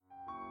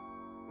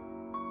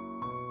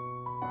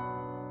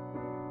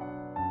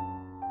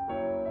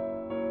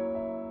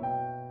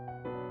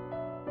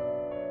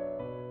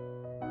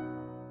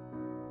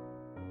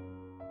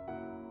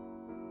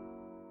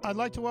I'd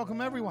like to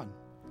welcome everyone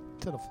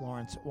to the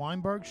Florence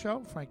Weinberg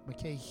Show. Frank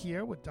MacKay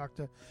here with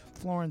Dr.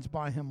 Florence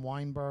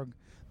Weinberg,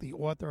 the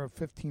author of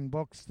 15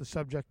 books, the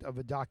subject of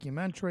a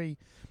documentary,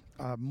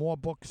 more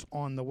books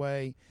on the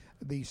way,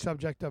 the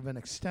subject of an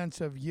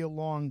extensive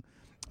year-long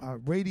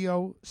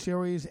radio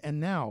series, and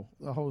now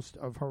the host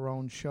of her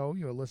own show.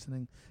 You're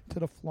listening to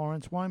the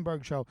Florence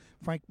Weinberg Show.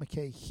 Frank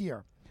MacKay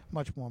here.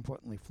 Much more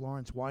importantly,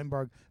 Florence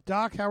Weinberg.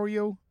 Doc, how are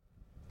you?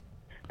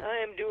 I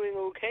am doing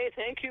okay.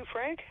 Thank you,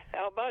 Frank.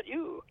 How about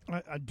you?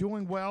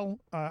 Doing well.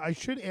 I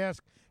should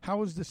ask,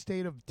 how is the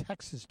state of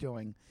Texas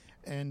doing?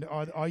 And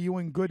are you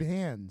in good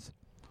hands?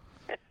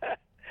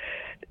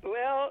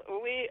 Well,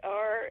 we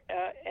are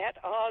at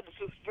odds,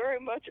 very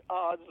much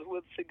odds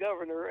with the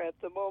governor at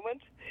the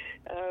moment.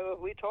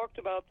 We talked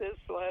about this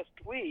last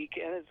week,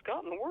 and it's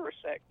gotten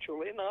worse,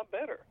 actually, not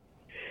better.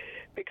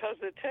 Because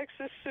the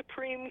Texas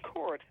Supreme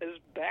Court has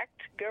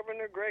backed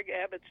Governor Greg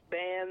Abbott's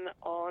ban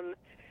on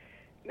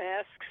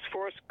masks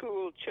for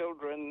school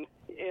children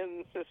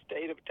in the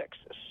state of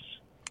Texas.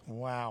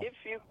 Wow. If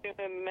you can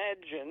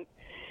imagine.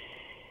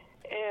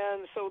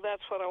 And so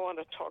that's what I want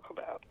to talk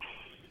about.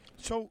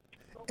 So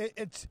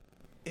it's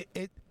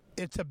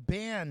a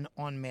ban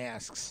on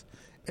masks.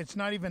 It's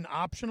not even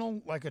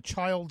optional, like a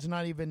child's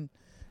not even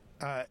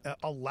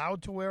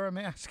allowed to wear a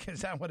mask.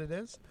 Is that what it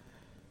is?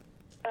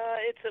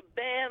 It's a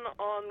ban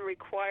on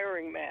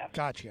requiring masks.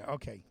 Gotcha.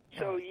 Okay.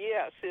 So,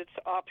 yes, it's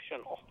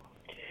optional.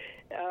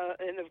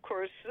 And, of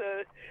course,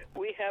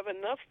 we have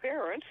enough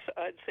parents,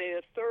 I'd say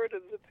a third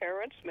of the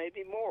parents,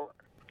 maybe more,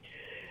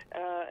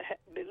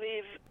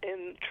 believe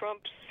in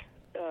Trump's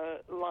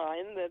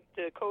line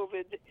that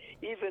COVID,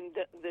 even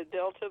the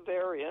Delta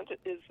variant,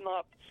 is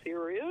not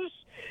serious.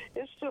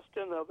 It's just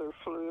another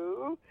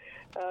flu.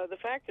 The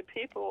fact that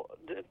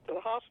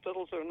the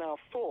hospitals are now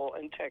full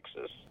in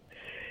Texas,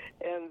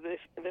 and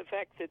the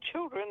fact that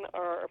children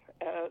are,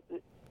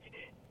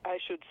 I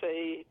should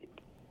say,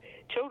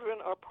 children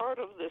are part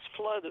of this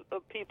flood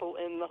of people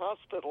in the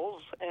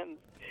hospitals and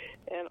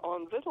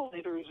on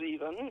ventilators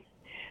even.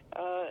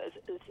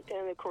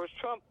 And, of course,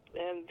 Trump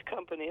and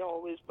company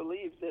always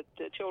believed that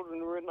the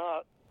children were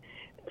not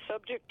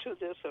subject to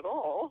this at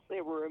all.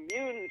 They were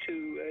immune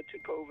to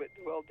COVID.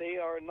 Well, they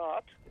are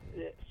not,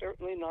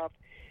 certainly not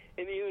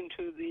immune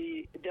to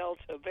the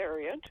Delta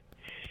variant.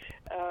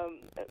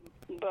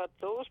 But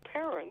those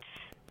parents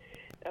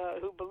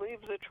who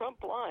believe the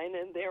Trump line,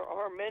 and there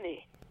are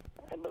many,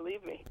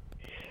 believe me,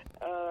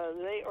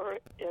 they are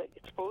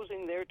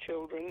exposing their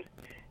children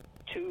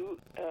to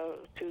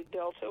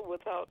Delta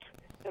without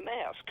a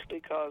mask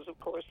because, of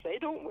course, they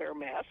don't wear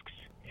masks.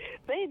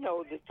 They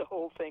know that the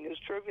whole thing is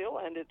trivial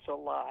and it's a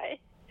lie,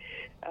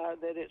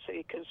 that it's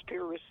a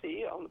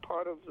conspiracy on the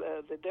part of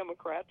the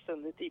Democrats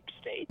and the deep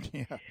state.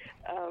 Yeah.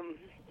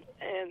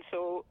 And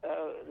so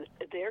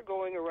they're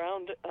going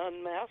around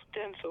unmasked,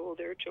 and so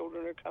their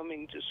children are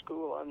coming to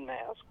school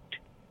unmasked.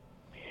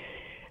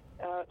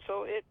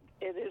 So it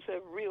is a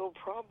real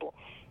problem.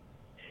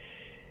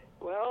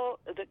 Well,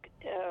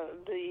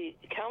 the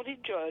county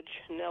judge,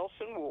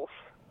 Nelson Wolf,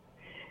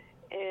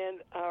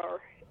 and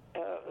our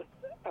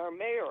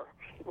mayor,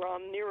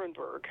 Ron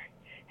Nierenberg,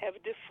 have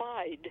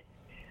defied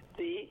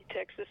the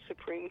Texas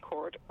Supreme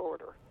Court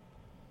order.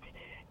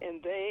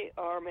 And they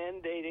are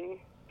mandating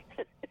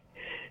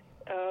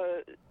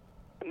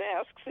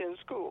masks in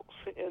schools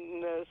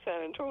in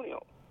San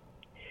Antonio.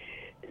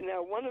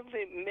 Now, one of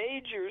the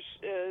major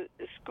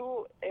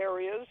school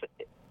areas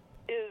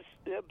is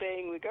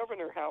obeying the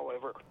governor,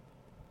 however.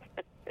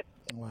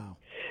 Wow.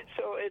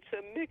 So it's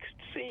a mixed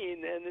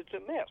scene, and it's a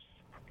mess.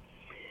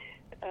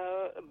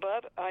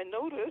 But I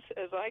notice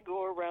as I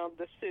go around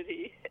the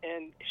city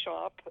and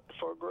shop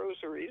for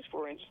groceries,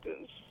 for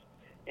instance,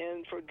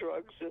 and for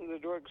drugs in the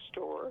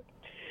drugstore,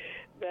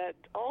 that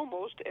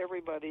almost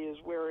everybody is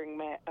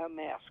wearing a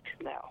mask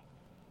now.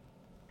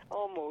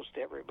 Almost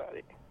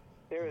everybody.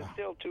 There are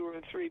still 2 or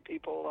 3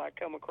 people I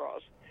come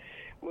across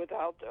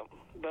without them,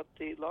 but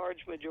the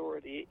large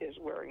majority is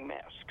wearing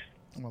masks.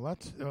 Well,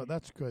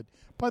 that's good.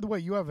 By the way,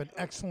 you have an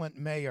excellent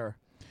mayor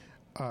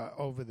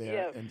over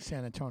there in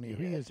San Antonio.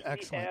 He is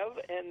excellent. We have,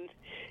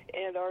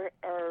 and our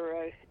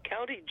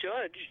county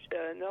judge,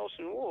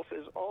 Nelson Wolf,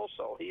 is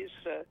also. He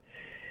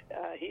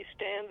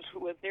stands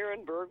with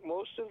Nierenberg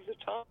most of the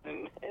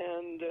time,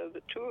 and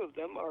the two of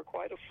them are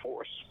quite a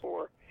force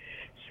for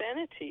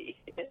sanity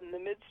in the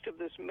midst of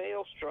this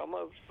maelstrom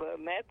of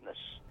madness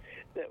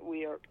that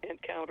we are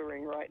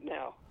encountering right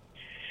now.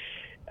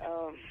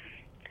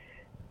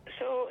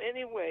 So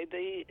anyway,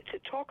 to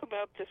talk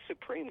about the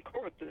Supreme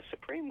Court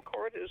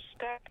is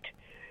stacked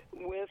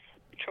with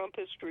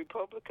Trumpist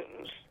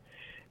Republicans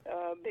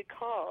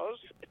because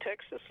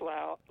Texas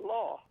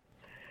law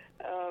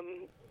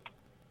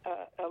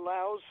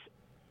allows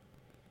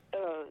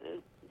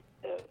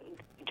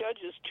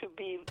judges to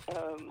be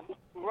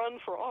run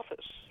for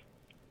office.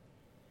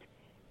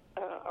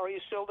 Are you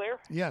still there?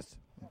 Yes.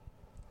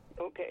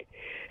 Okay.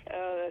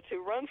 To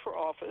run for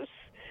office,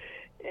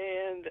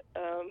 and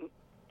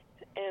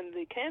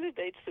the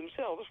candidates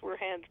themselves were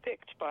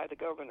handpicked by the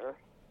governor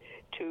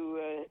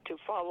to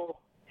follow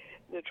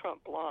the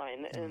Trump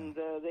line, and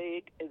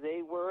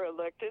they were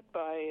elected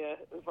by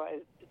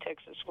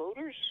Texas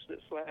voters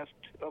this last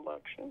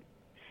election,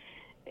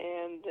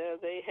 and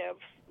they have,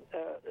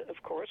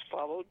 of course,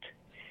 followed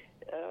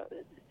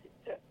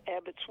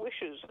Abbott's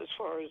wishes as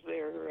far as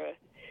their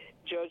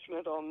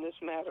judgment on this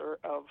matter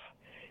of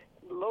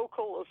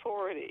local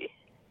authority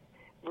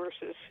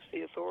versus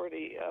the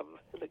authority of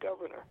the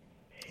governor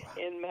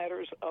in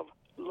matters of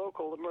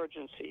local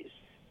emergencies.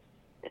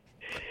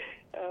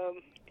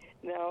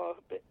 Now,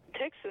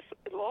 Texas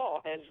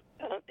law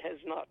has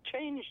not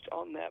changed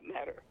on that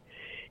matter.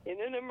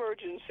 In an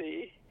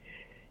emergency,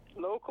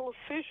 local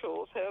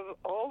officials have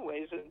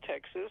always in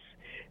Texas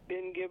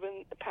been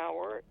given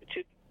power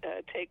to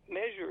take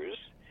measures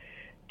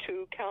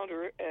to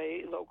counter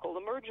a local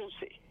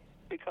emergency,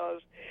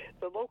 because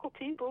the local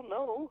people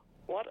know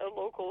what a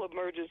local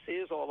emergency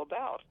is all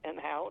about and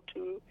how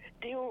to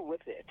deal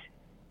with it.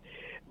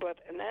 But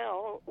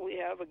now we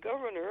have a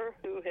governor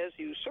who has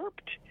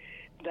usurped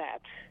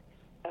that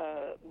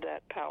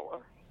power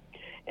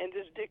and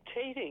is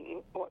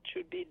dictating what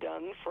should be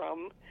done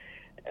from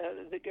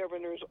the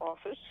governor's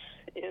office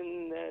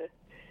in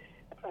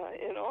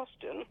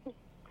Austin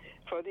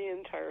for the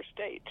entire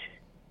state.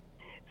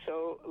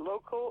 So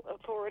local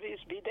authorities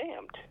be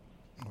damned.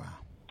 Wow.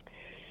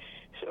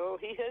 So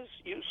he has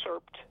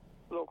usurped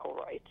local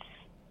rights.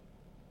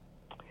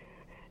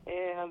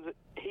 And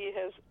he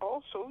has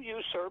also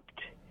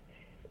usurped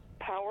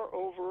power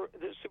over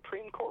the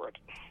Supreme Court.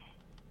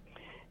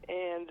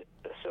 And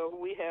so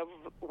we have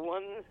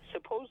one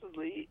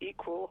supposedly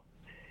equal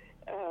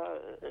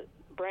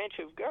branch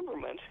of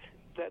government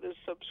that is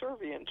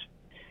subservient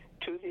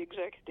to the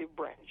executive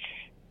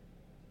branch.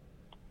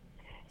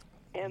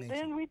 And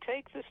then we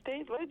take the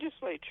state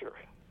legislature.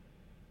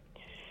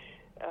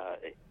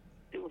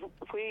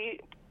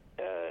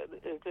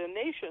 The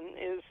nation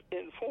is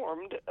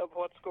informed of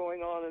what's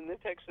going on in the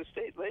Texas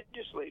state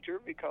legislature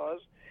because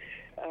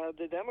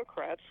the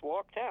Democrats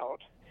walked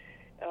out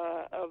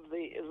of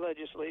the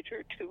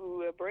legislature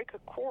to break a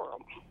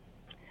quorum.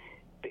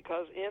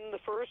 Because in the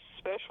first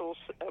special,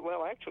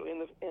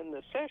 in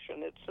the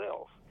session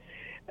itself,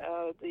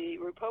 the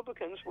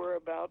Republicans were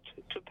about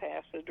to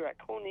pass a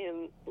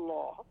draconian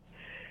law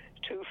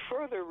to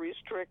further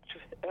restrict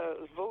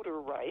voter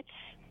rights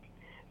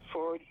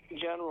for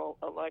general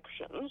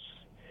elections,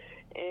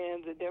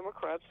 and the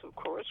Democrats, of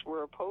course,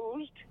 were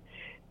opposed.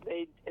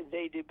 They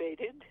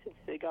debated,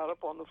 they got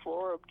up on the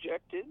floor,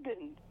 objected,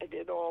 and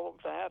did all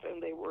of that,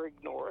 and they were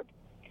ignored.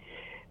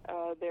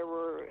 There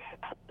were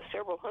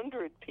several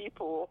hundred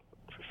people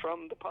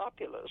from the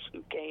populace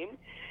who came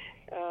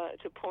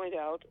to point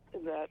out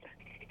that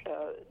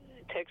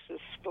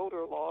Texas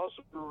voter laws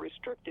were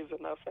restrictive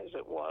enough as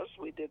it was.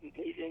 We didn't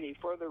need any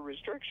further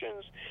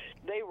restrictions.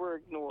 They were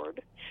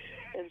ignored.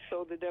 And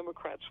so the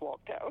Democrats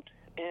walked out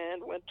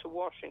and went to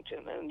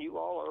Washington, and you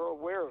all are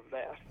aware of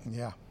that.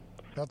 Yeah.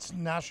 That's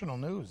national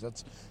news.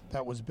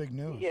 That was big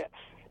news. Yes.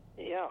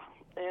 Yeah.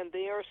 And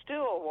they are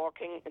still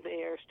walking.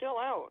 They are still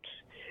out.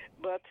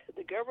 But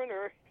the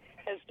governor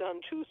has done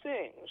two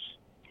things.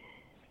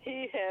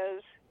 He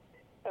has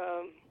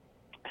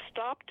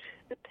stopped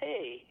the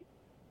pay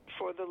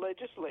for the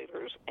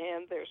legislators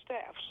and their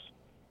staffs.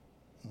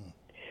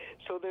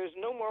 So there's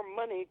no more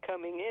money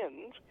coming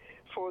in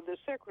for the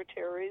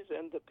secretaries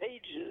and the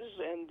pages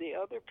and the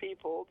other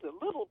people, the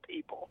little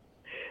people,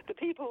 the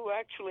people who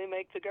actually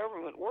make the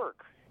government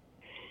work.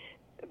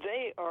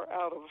 They are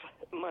out of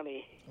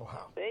money.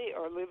 Wow. They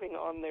are living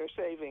on their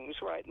savings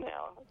right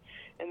now.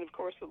 And, of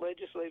course, the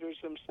legislators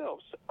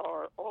themselves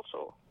are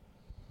also.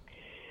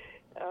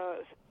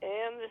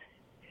 And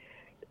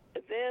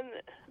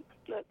then,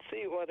 let's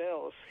see what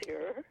else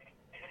here.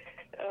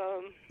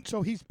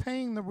 So he's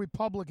paying the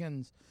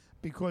Republicans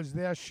because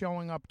they're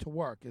showing up to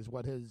work, is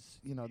what his,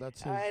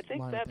 that's his I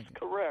think line that's of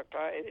thinking. correct.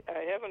 I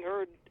haven't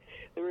heard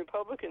the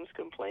Republicans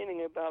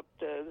complaining about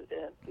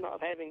not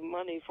having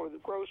money for the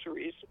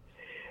groceries,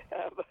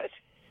 but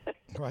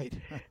right.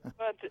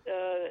 but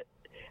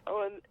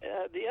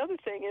the other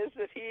thing is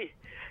that he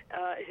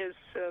has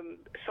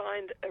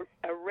signed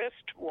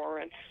arrest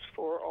warrants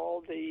for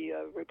all the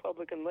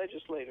Republican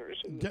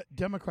legislators.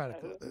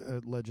 Democratic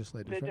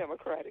legislators, the right?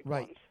 Democratic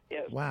Right. ones,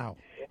 yes. Wow.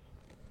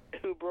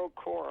 Who broke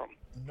quorum.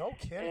 No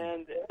kidding.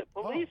 And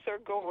police are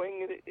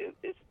going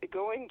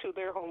to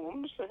their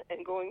homes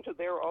and going to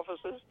their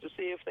offices to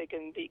see if they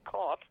can be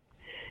caught.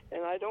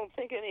 And I don't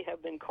think any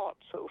have been caught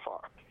so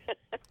far.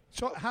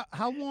 So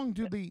how long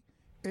do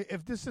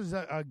if this is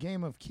a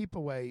game of keep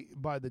away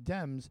by the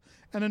Dems,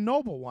 and a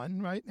noble one,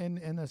 right,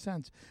 in a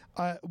sense,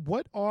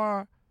 what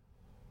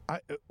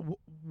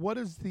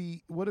is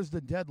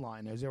the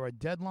deadline? Is there a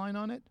deadline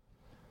on it?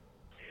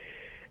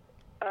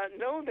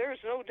 No, there's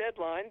no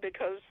deadline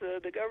because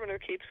the governor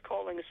keeps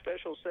calling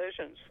special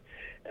sessions.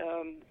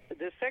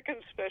 The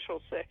second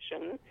special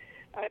session,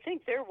 I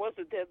think there was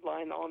a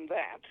deadline on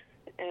that,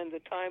 and the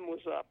time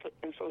was up,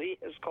 and so he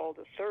has called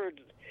a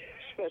third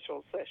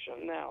special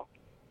session now.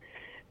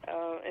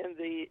 And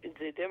the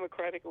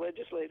Democratic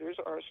legislators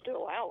are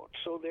still out,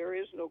 so there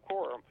is no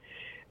quorum.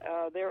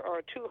 There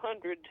are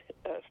 200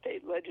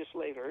 state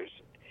legislators,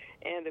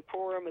 and the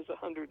quorum is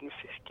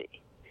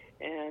 150.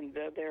 And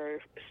there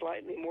are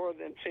slightly more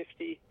than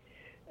 50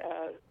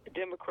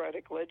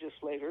 Democratic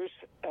legislators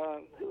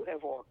who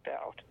have walked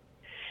out.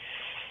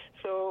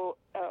 So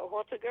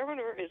what the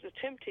governor is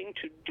attempting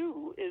to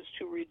do is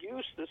to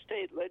reduce the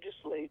state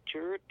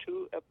legislature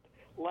to a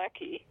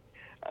lackey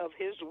of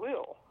his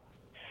will,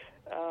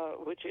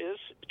 which is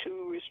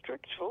to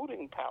restrict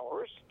voting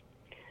powers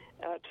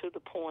to the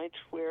point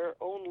where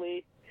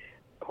only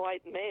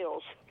white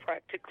males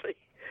practically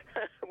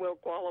will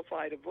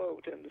qualify to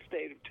vote in the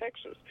state of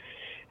Texas.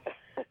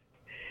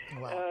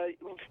 Wow.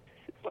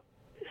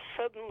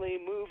 Suddenly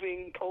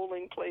moving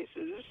polling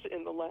places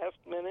in the last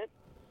minute,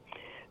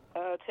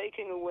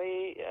 taking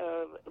away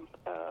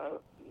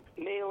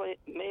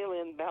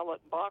mail-in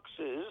ballot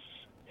boxes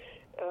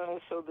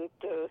so that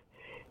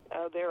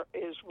there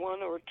is one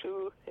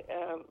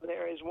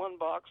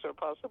box or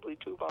possibly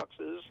two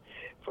boxes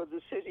for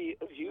the city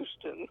of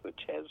Houston,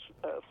 which has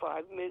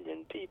 5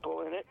 million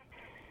people in it,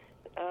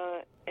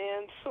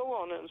 and so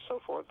on and so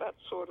forth, that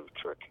sort of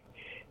trick.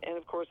 And,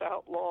 of course,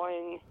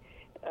 outlawing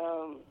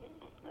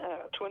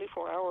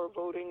 24-hour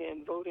voting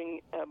and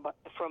voting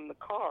from the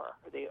car,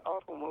 the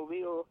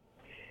automobile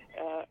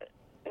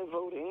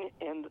voting,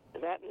 and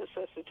that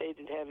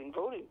necessitated having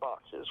voting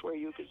boxes where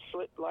you could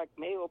slip, like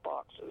mail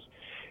boxes,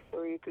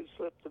 where you could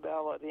slip the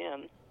ballot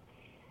in.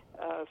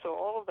 So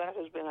all of that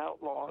has been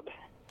outlawed.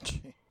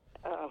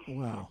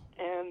 Wow.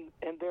 And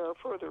there are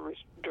further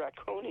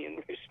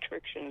draconian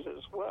restrictions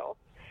as well.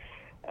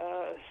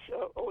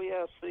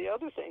 Yes, the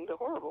other thing, the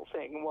horrible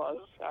thing was,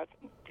 I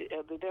think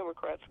the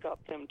Democrats got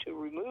them to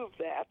remove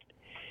that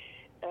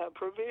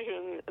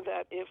provision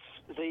that if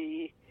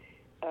the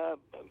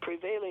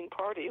prevailing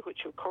party,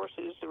 which of course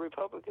is the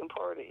Republican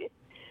Party,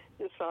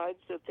 decides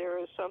that there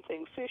is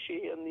something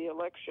fishy in the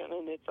election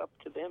and it's up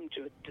to them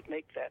to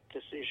make that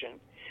decision,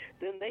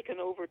 then they can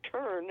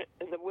overturn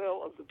the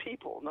will of the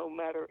people, no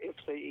matter if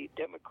the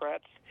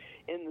Democrats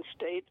in the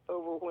state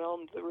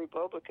overwhelmed the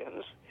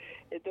Republicans.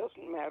 It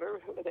doesn't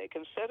matter. They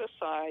can set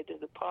aside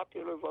the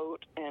popular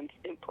vote and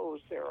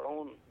impose their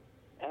own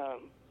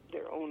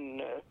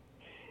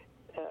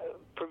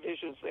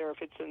provisions there.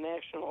 If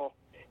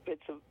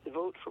it's a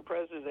vote for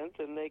president,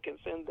 then they can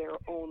send their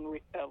own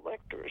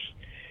electors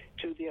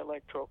to the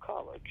Electoral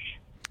College.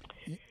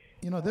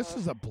 You know, this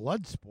is a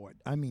blood sport.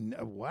 I mean,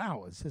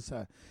 wow! Is this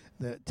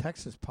the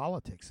Texas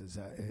politics?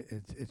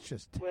 It's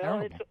just terrible.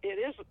 Well, it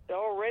is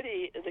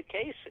already the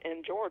case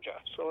in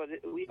Georgia, so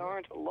we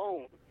aren't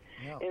alone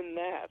in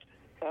that.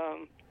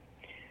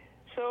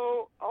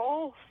 So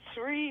all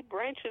three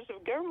branches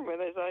of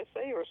government, as I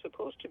say, are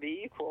supposed to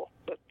be equal,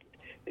 but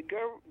the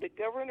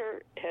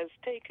governor has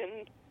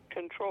taken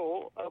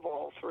control of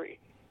all three.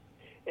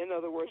 In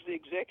other words, the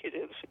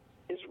executive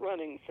is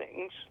running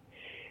things,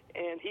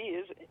 and he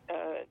is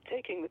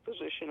taking the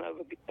position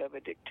of a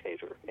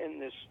dictator in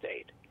this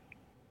state.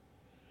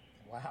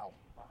 Wow.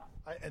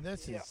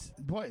 This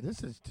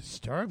is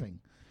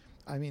disturbing.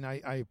 I mean,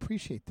 I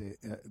appreciate the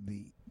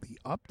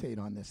update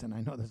on this, and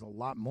I know there's a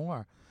lot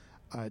more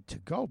to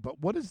go. But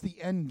what is the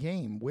end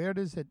game? Where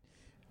does it,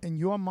 in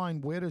your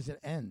mind, where does it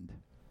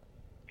end?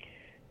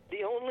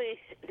 The only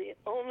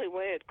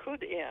way it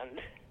could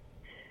end,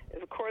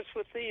 of course,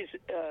 with these,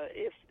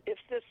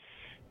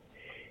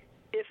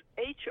 if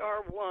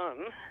HR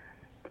 1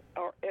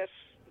 or if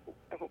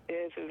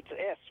it's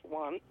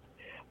S1,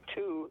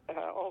 2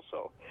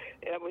 also,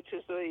 which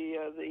is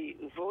the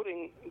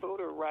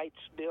voter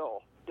rights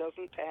bill,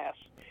 doesn't pass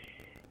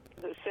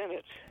the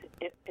Senate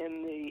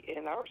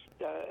in our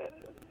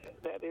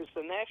that is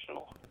the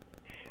national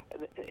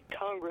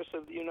Congress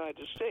of the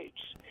United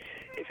States.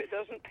 If it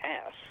doesn't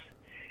pass,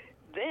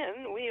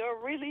 then we are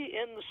really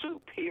in the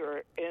soup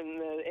here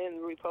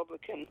in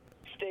Republican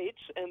states,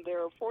 and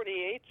there are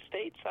 48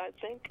 states, I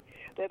think,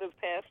 that have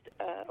passed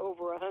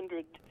over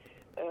 100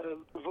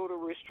 voter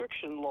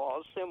restriction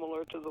laws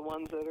similar to the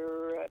ones that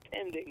are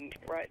pending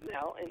right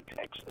now in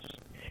Texas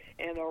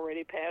and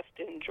already passed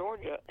in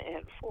Georgia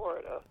and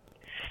Florida.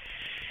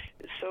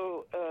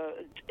 So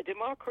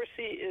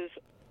democracy is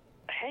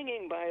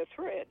hanging by a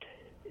thread,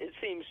 it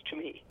seems to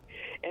me,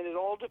 and it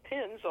all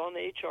depends on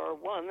H.R.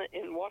 1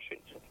 in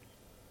Washington.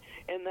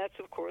 And that's,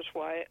 of course,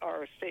 why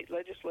our state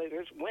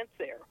legislators went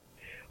there,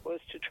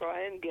 was to try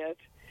and get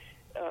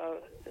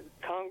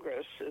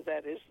Congress,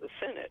 that is the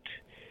Senate,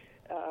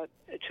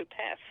 to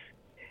pass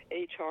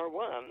H.R.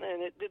 1,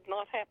 and it did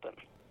not happen.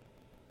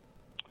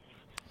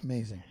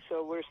 Amazing.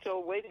 So we're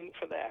still waiting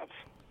for that.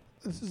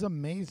 This is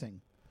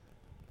amazing.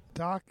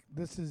 Doc,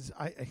 this is,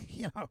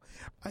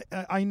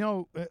 I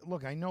know,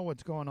 look, I know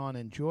what's going on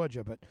in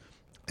Georgia, but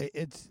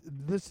it's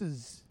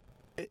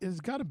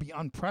got to be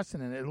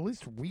unprecedented, at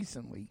least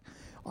recently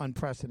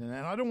unprecedented.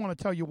 And I don't want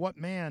to tell you what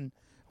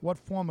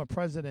former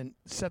president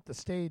set the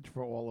stage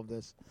for all of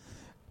this.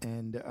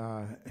 And,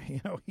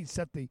 he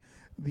set the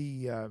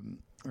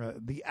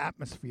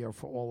atmosphere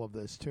for all of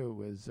this,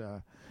 too,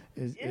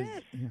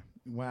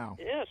 wow.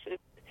 Yes.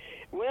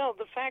 Well,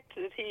 the fact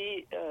that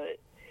he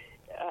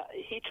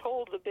he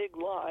told the big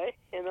lie.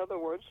 In other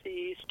words,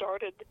 he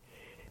started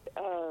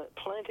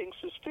planting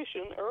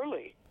suspicion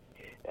early,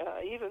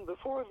 even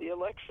before the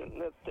election,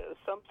 that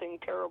something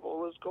terrible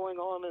was going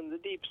on in the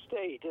deep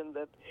state, and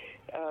that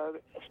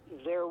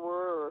there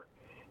were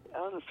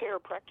unfair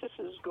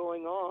practices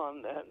going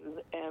on,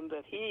 and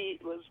that he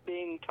was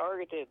being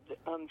targeted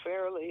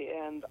unfairly,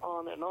 and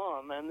on and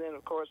on. And then,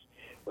 of course,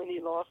 when he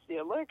lost the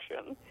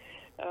election,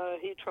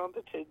 he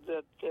trumpeted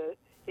that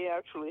he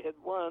actually had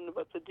won,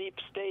 but the deep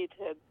state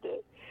had,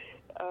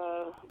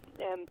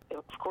 and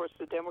of course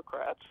the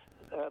Democrats,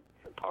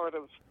 part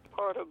of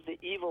the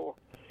evil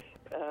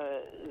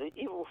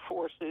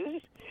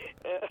forces,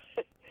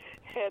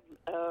 had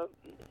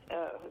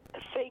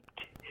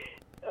faked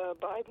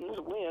Biden's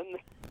win,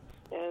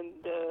 and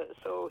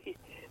so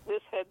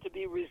this had to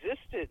be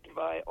resisted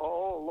by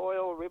all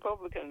loyal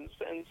Republicans,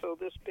 and so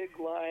this big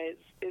lie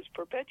is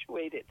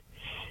perpetuated.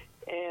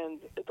 And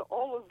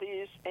all of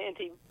these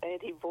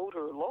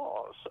anti-voter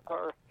laws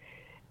are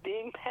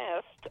being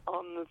passed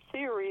on the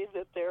theory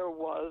that there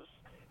was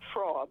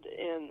fraud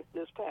in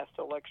this past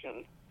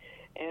election,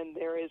 and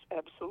there is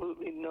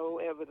absolutely no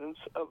evidence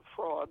of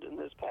fraud in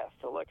this past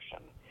election.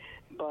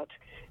 But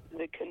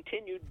the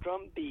continued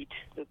drumbeat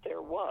that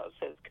there was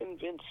has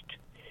convinced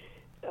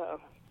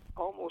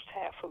almost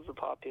half of the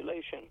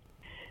population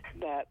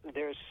that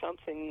there's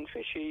something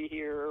fishy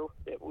here,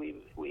 that we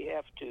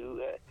have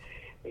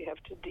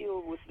to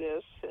deal with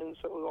this, and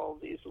so all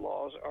these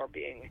laws are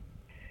being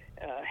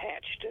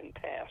hatched and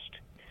passed.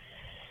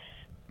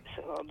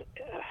 So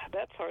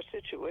that's our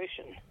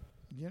situation.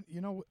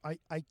 You know,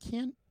 I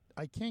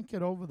can't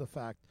get over the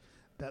fact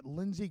that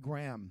Lindsey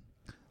Graham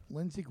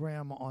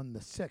on the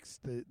 6th,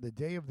 the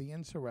day of the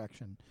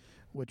insurrection,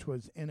 which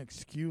was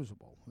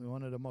inexcusable,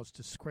 one of the most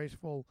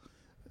disgraceful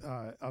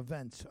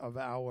events of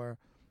our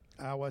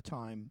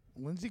time,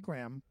 Lindsey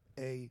Graham,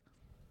 a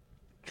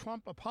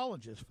Trump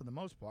apologist for the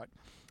most part,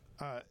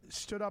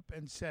 stood up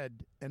and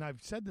said, and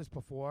I've said this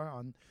before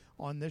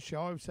on this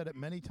show, I've said it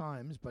many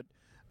times, but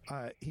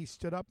he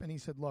stood up and he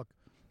said, look,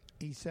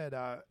 he said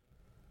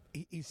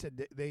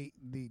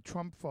the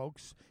Trump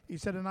folks, he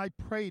said, and I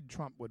prayed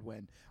Trump would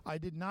win. I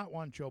did not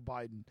want Joe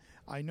Biden.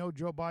 I know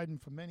Joe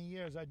Biden for many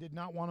years. I did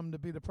not want him to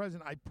be the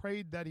president. I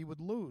prayed that he would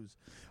lose.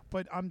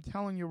 But I'm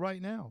telling you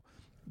right now,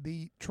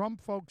 the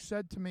Trump folks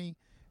said to me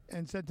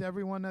and said to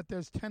everyone that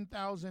there's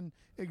 10,000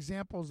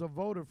 examples of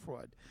voter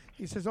fraud.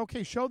 He says,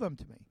 okay, show them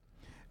to me.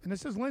 And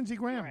this is Lindsey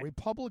Graham, right.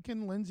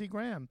 Republican Lindsey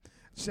Graham,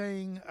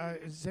 saying,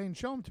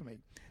 show them to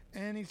me.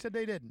 And he said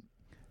they didn't.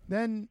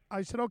 Then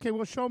I said, okay,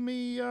 well, show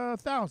me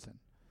 1,000.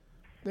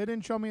 They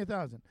didn't show me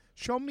 1,000.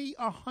 Show me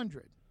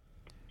 100.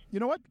 You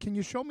know what? Can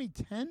you show me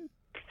 10?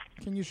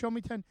 Can you show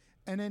me 10?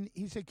 And then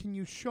he said, can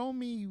you show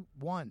me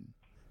one?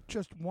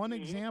 Just one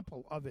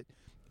example of it.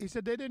 He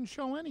said they didn't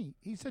show any.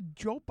 He said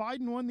Joe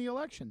Biden won the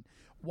election.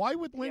 Why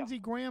would Lindsey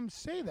Graham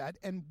say that?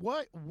 And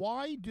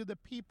why do the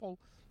people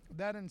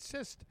that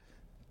insist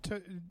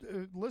to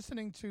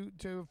listening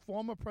to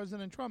former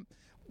President Trump,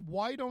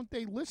 why don't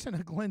they listen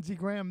to Lindsey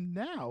Graham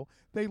now?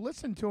 They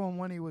listened to him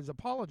when he was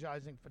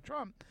apologizing for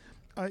Trump,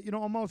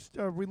 almost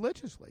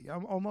religiously,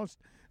 almost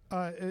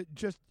they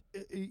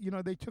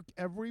took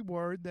every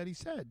word that he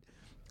said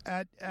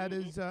at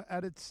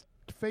its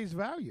face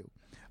value.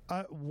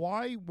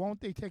 Why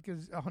won't they take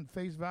his on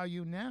face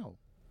value now?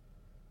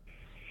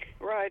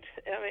 Right.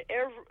 I mean,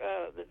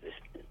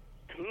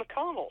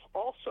 McConnell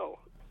also.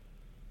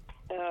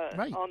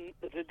 Right. On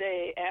the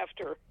day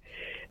after,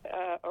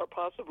 or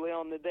possibly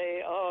on the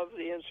day of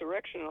the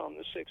insurrection on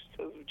the 6th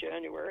of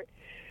January,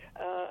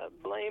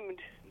 blamed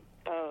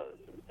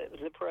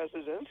the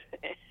president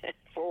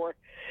for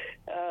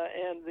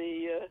and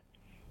the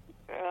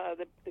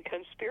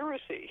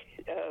conspiracy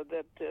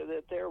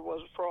that there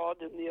was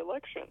fraud in the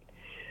election.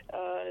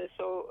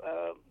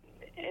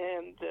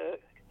 And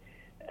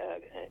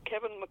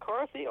Kevin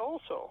McCarthy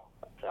also,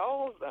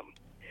 all of them.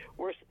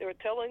 They're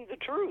telling the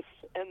truth,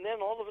 and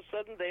then all of a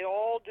sudden they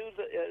all do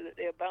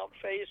the about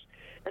face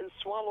and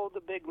swallow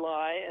the big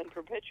lie and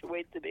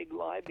perpetuate the big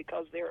lie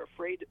because they're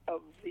afraid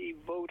of the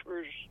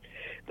voters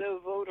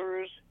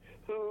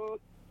who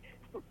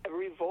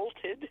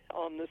revolted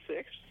on the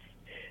 6th,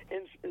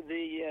 and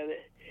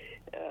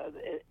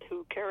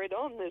who carried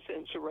on this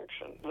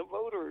insurrection, the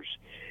voters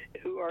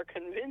who are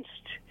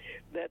convinced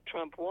that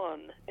Trump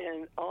won,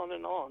 and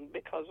on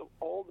because of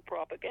all the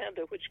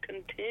propaganda which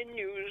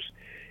continues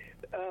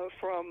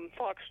from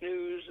Fox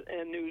News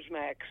and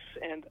Newsmax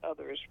and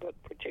others, but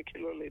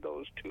particularly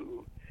those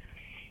two,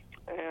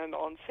 and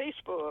on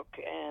Facebook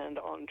and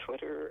on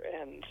Twitter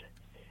and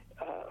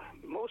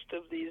most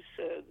of these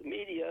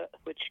media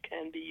which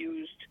can be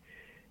used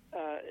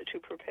to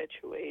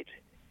perpetuate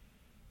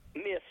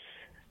myths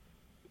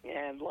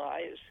and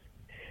lies,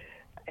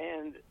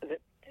 and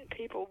that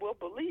people will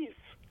believe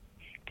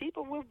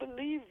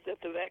that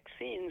the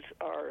vaccines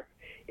are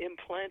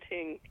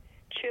implanting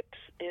chips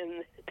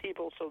in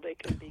people so they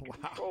can be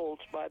controlled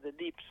by the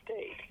deep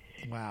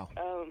state. Wow.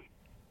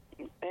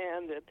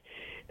 And that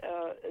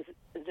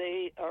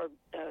they are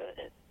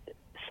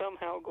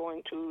somehow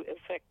going to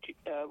affect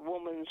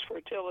woman's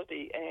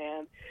fertility.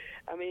 And,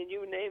 I mean,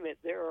 you name it,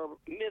 there are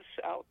myths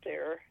out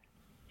there,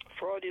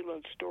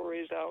 fraudulent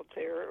stories out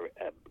there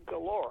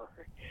galore.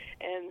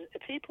 And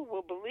people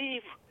will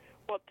believe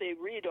what they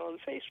read on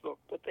Facebook,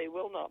 but they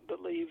will not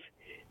believe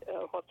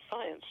what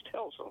science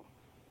tells them,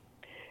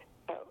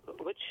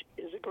 which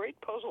is a great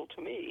puzzle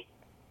to me.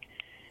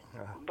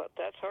 But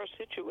that's our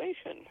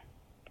situation.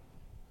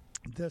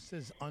 This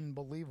is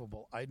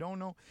unbelievable. I don't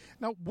know.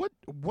 Now,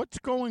 what's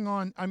going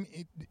on? I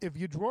mean, if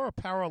you draw a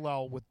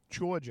parallel with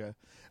Georgia,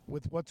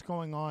 with what's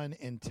going on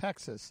in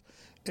Texas,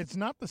 it's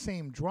not the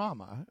same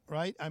drama,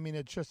 right? I mean,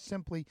 it's just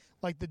simply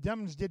like the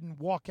Dems didn't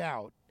walk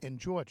out in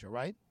Georgia,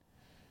 right?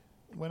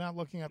 We're not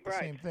looking at the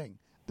same thing.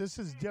 This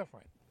is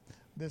different.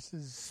 This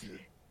is,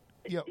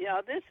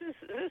 yeah. This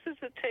is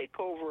a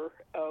takeover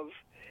of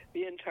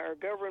the entire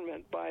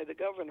government by the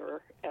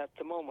governor at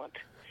the moment,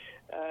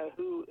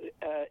 who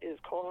is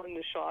calling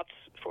the shots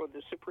for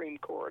the Supreme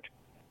Court.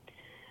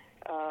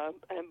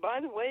 And by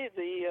the way,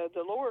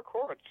 the lower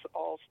courts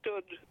all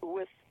stood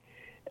with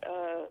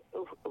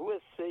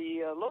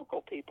the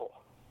local people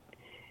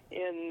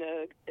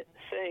in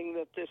saying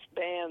that this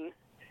ban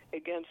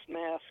against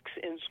masks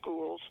in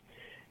schools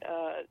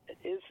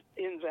is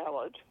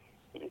invalid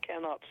and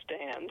cannot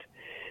stand,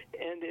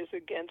 and is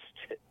against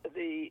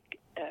the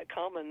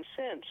common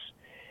sense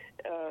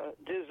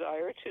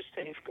desire to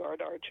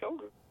safeguard our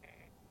children.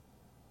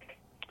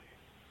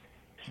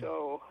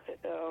 So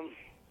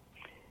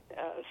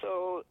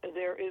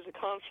there is a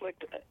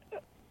conflict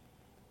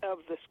of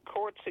the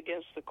courts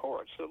against the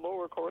courts, the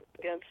lower court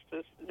against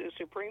the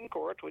Supreme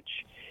Court,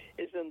 which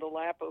is in the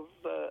lap of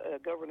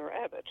Governor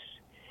Abbott.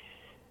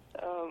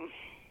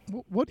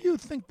 What do you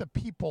think the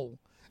people?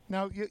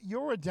 Now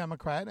you're a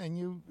Democrat, and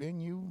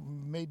you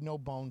made no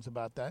bones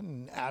about that.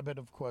 And Abbott,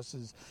 of course,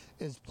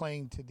 is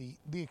playing to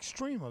the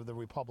extreme of the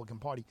Republican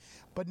Party,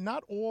 but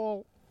not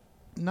all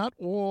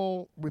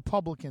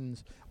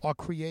Republicans are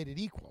created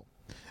equal,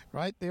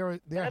 right?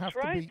 That's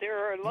right.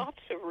 There are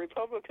lots of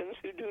Republicans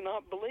who do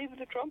not believe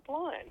the Trump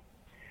line,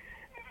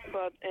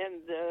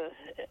 and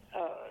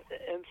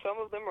some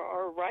of them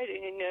are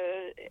writing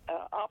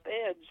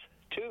op-eds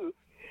too.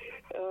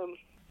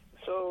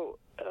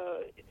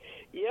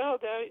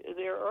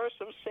 There are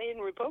some sane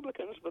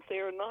Republicans, but they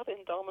are not in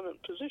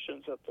dominant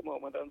positions at the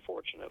moment,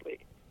 unfortunately.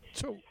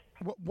 So,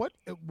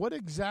 what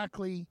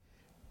exactly?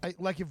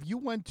 Like, if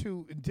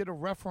you did a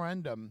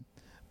referendum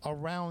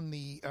around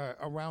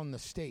the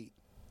state,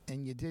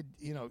 and you did,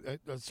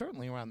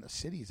 certainly around the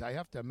cities, I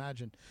have to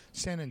imagine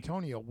San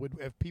Antonio would,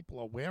 if people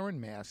are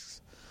wearing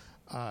masks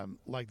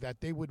like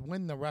that, they would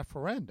win the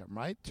referendum,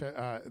 right?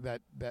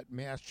 That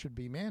masks should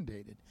be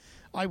mandated,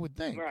 I would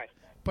think. Right.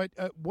 But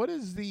what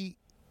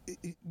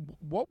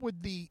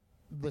would the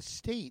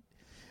state?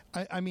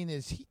 I mean,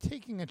 is he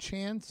taking a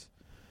chance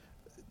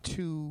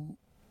to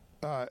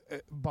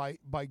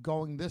by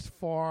going this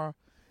far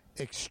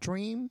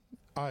extreme?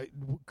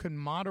 Can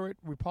moderate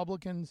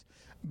Republicans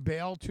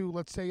bail to,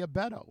 let's say, a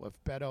Beto,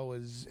 if Beto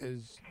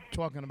is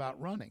talking about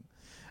running?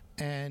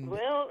 And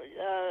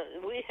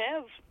we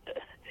have.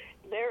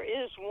 There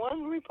is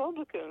one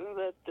Republican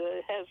that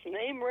has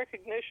name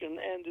recognition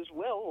and is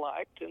well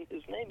liked, and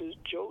his name is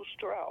Joe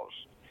Strauss.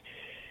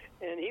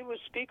 And he was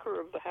Speaker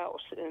of the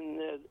House at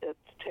the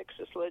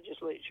Texas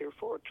legislature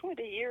for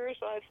 20 years,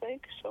 I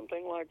think,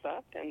 something like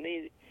that. And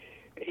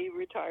he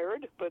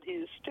retired, but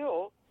he's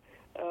still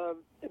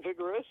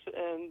vigorous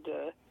and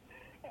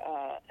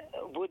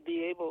would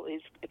be able.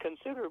 He's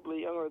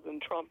considerably younger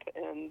than Trump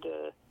and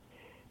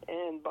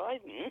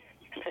Biden,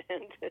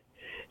 and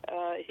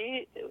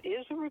he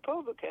is a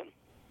Republican,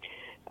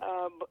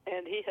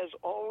 and he has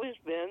always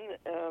been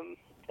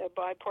a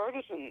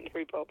bipartisan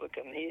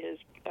Republican. He has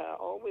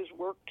always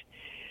worked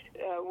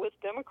with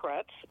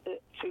Democrats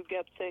to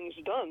get things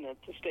done at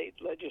the state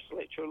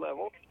legislature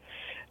level,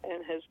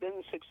 and has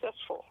been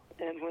successful.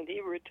 And when he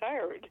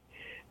retired,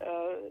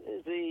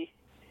 the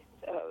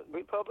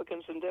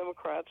Republicans and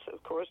Democrats,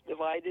 of course,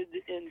 divided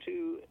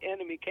into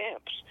enemy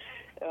camps,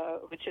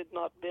 which had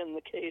not been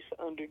the case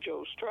under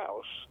Joe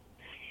Strauss.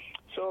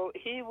 So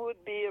he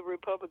would be a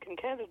Republican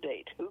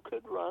candidate who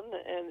could run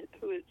and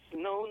who is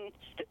known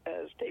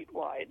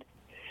statewide,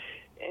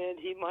 and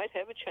he might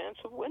have a chance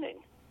of winning.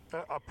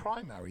 A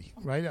primary,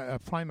 right? A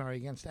primary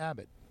against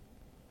Abbott,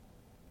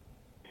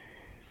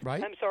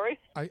 right? I'm sorry?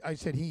 I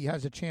said he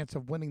has a chance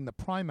of winning the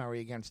primary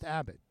against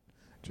Abbott,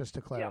 just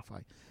to clarify.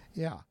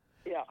 Yeah.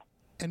 Yeah.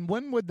 And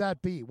when would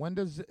that be? When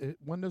does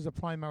a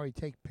primary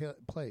take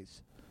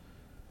place?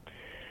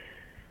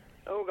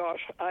 Oh, gosh,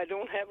 I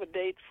don't have a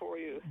date for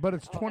you. But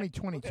it's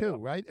 2022,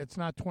 right? It's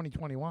not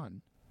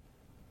 2021.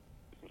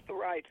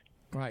 Right.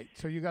 Right.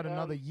 So you got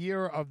another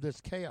year of this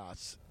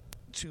chaos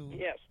to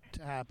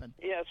happen.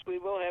 Yes, we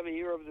will have a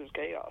year of this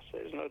chaos.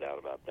 There's no doubt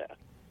about that.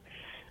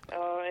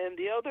 And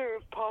the other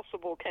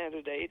possible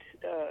candidate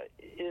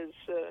is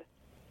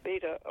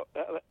Beto.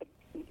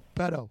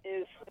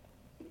 Is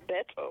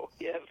Beto,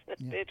 yes,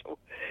 yeah. Beto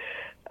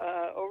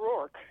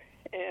O'Rourke.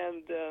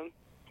 And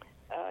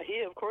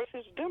he, of course,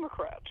 is a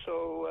Democrat.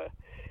 So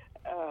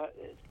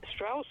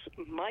Strauss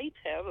might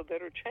have a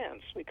better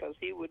chance because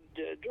he would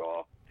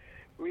draw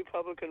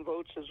Republican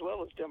votes as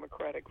well as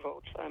Democratic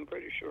votes, I'm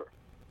pretty sure.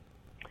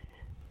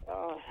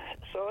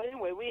 So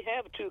anyway, we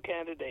have two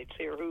candidates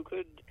here who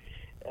could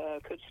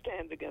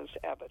stand against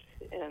Abbott,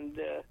 and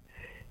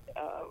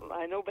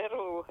I know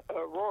Beto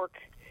O'Rourke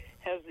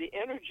has the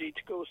energy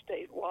to go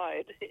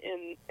statewide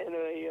in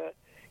a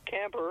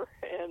camper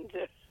and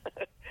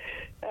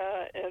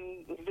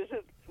and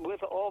visit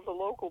with all the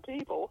local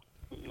people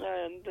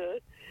and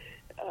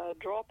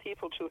draw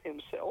people to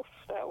himself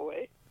that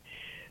way.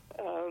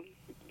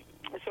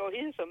 So he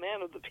is a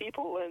man of the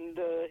people, and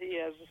he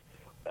has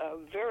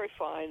very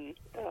fine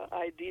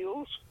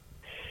ideals,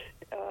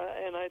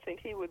 and I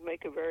think he would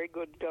make a very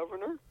good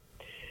governor,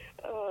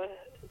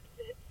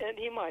 and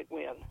he might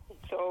win.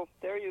 So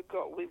there you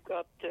go. We've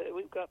got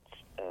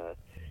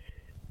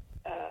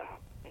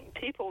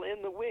people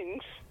in the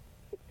wings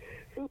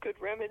who could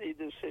remedy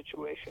this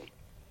situation.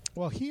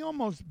 Well,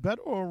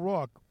 Beto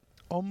O'Rourke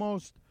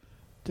almost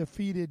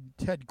defeated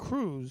Ted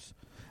Cruz,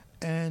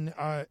 and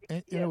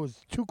it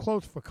was too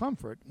close for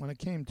comfort when it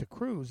came to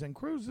Cruz. And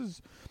Cruz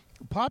is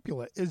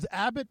popular. Is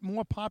Abbott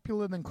more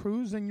popular than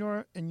Cruz in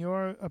your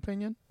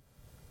opinion?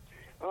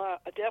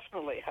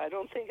 Definitely. I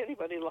don't think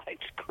anybody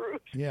likes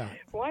Cruz. Yeah.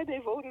 Why they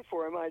voted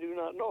for him, I do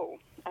not know.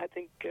 I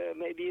think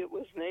maybe it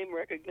was name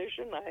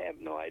recognition. I have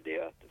no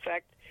idea. The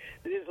fact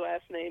that his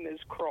last name is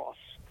Cross,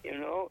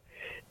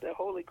 the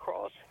Holy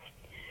Cross.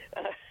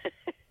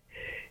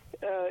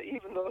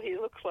 Even though he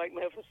looks like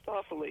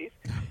Mephistopheles.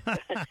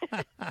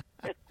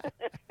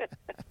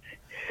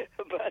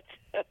 But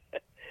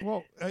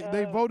well,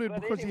 they voted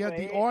because he had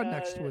the R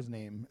next to his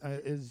name.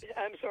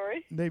 I'm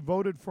sorry? They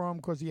voted for him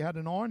because he had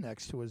an R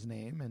next to his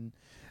name,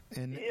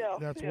 and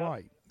that's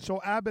why.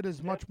 So Abbott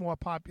is much more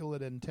popular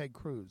than Ted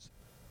Cruz.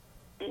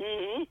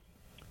 Mm-hmm.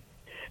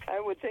 I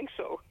would think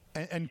so.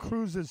 And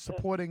Cruz is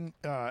supporting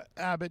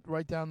Abbott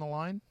right down the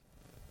line?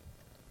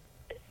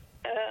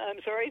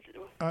 I'm sorry?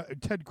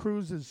 Ted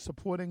Cruz is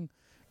supporting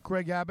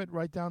Greg Abbott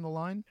right down the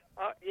line?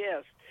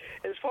 Yes.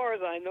 As far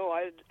as I know,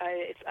 I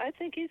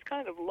think he's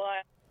kind of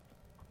lying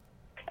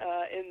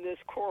in this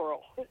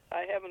quarrel.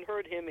 I haven't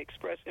heard him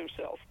express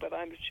himself, but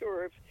I'm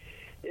sure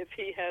if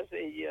he has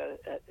a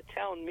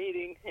town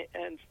meeting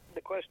and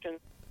the question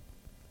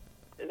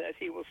that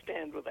he will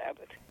stand with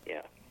Abbott.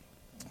 Yeah.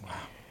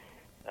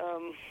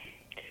 Wow.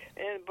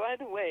 And by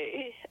the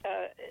way,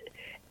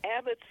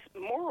 Abbott's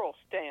moral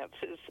stance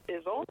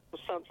is also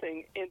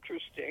something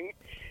interesting.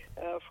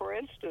 For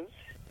instance,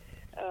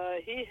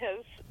 he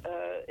has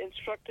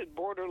instructed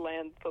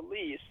borderland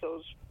police,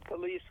 those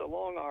police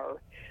along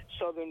our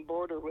southern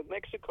border with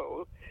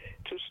Mexico,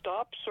 to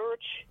stop,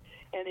 search,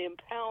 and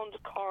impound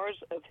cars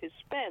of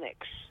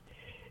Hispanics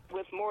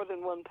with more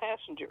than one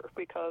passenger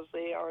because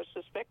they are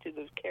suspected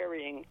of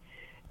carrying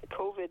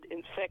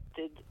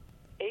COVID-infected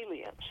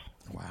aliens.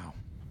 Wow.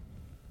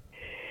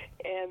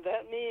 And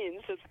that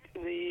means that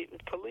the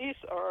police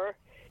are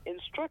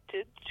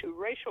instructed to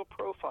racial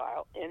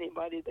profile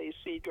anybody they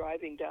see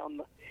driving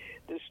down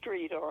the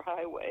street or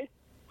highway.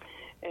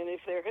 And if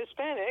they're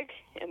Hispanic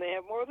and they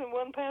have more than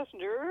one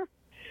passenger,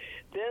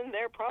 then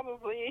they're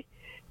probably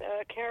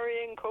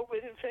carrying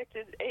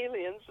COVID-infected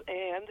aliens.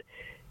 And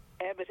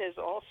Abbott has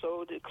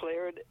also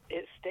declared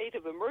a state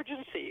of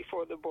emergency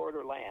for the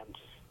borderlands.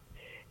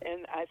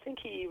 And I think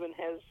he even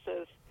has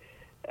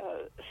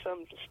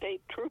some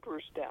state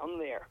troopers down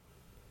there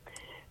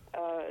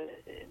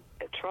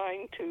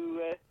trying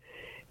to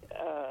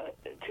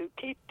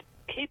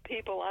keep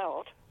people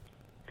out.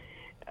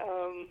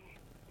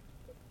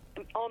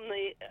 On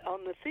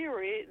the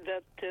theory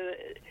that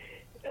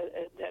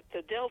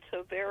the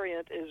Delta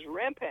variant is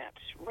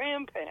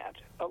rampant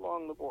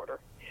along the border,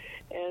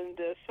 and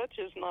such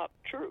is not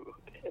true.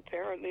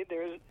 Apparently,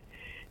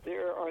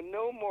 there are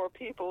no more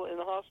people in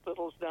the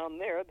hospitals down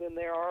there than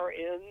there are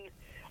in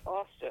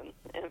Austin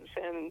and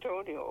San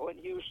Antonio and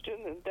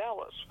Houston and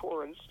Dallas,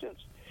 for instance.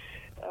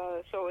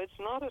 So it's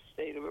not a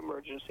state of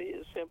emergency.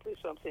 It's simply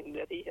something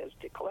that he has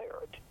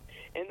declared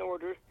in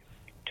order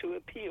to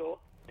appeal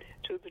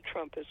to the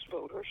Trumpist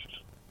voters.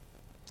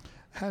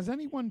 Has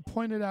anyone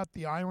pointed out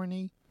the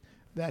irony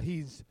that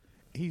he's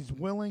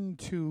willing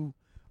to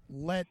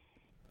let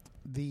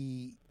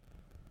the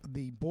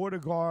border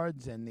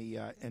guards and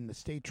the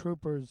state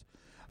troopers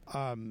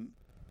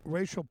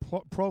racial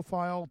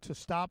profile to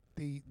stop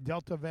the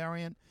Delta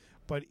variant,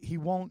 but he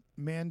won't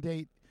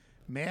mandate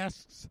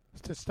masks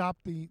to stop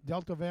the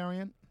Delta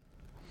variant?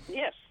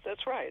 Yes,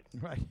 that's right.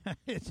 Right.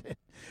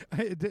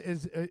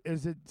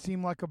 Does it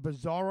seem like a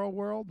bizarro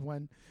world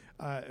when?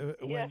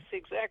 Yes,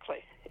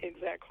 exactly.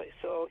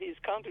 So he's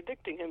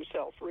contradicting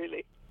himself,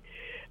 really.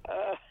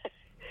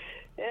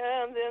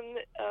 And then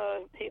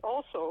he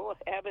also,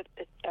 Abbott,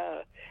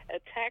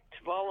 attacked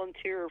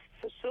volunteer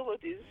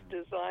facilities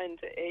designed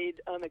to aid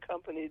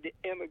unaccompanied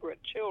immigrant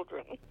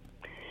children.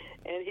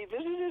 And he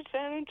visited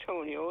San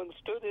Antonio and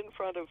stood in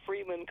front of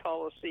Freeman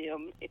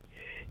Coliseum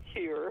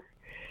here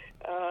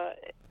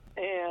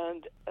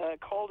and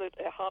called it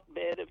a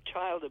hotbed of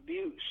child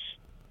abuse.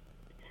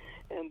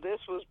 And this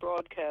was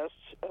broadcast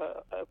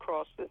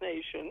across the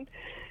nation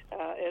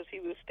as he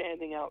was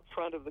standing out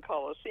front of the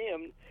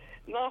Coliseum,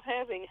 not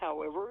having,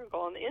 however,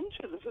 gone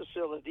into the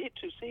facility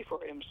to see for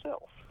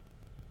himself.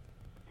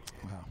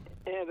 Wow.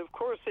 And of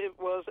course, it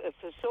was a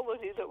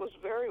facility that was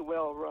very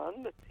well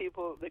run.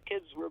 The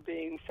kids were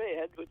being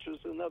fed, which was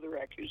another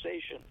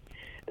accusation,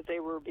 that they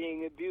were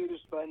being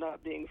abused by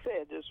not being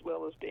fed, as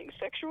well as being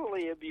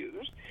sexually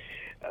abused.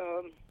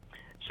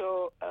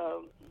 So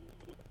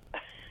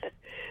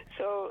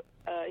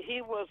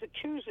he was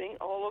accusing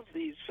all of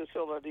these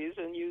facilities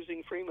and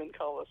using Freeman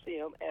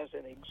Coliseum as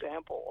an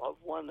example of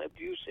one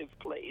abusive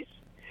place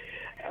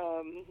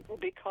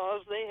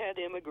because they had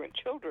immigrant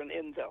children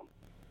in them.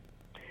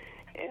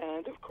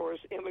 And, of course,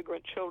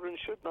 immigrant children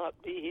should not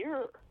be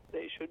here.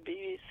 They should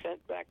be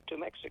sent back to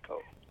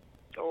Mexico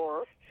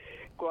or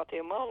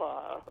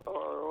Guatemala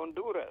or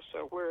Honduras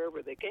or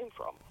wherever they came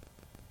from.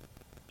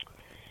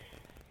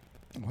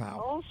 Wow.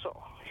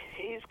 Also,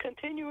 he's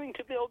continuing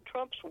to build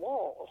Trump's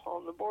wall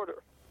on the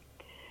border.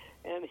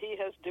 And he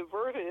has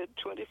diverted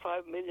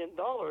 $25 million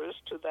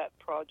to that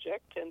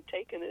project and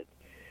taken it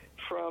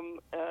from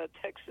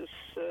Texas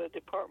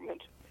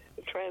Department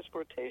of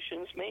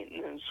Transportation's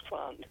maintenance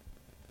fund.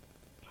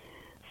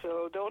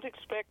 So don't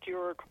expect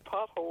your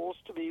potholes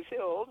to be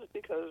filled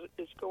because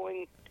it's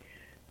going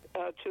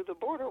to the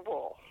border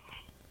wall.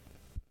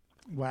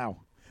 Wow.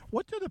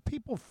 What do the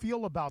people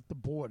feel about the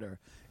border?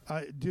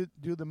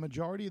 Do the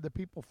majority of the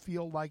people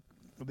feel like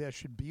there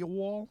should be a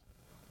wall?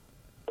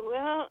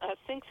 Well, I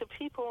think the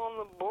people on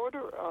the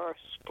border are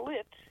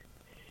split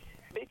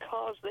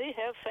because they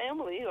have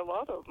family. A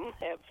lot of them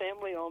have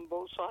family on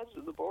both sides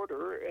of the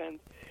border, and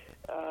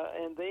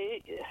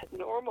they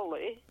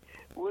normally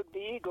would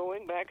be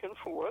going back and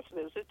forth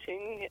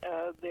visiting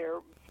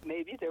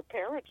maybe their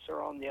parents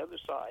are on the other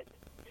side,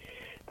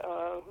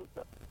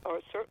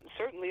 or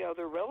certainly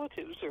other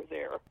relatives are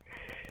there.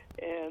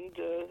 And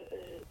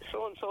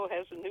so-and-so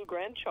has a new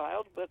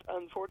grandchild, but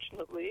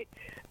unfortunately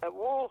a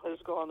wall has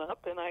gone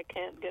up and I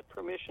can't get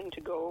permission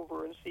to go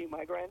over and see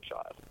my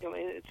grandchild. I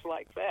mean, it's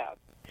like that.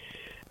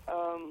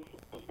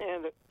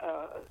 And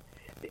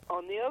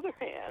on the other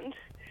hand,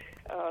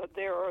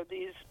 there are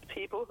these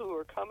people who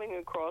are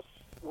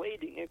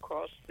wading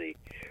across the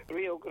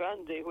Rio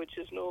Grande, which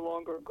is no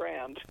longer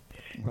grand,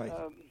 right.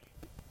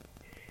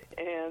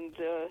 And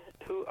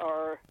who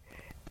are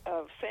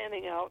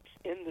fanning out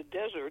in the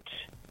desert.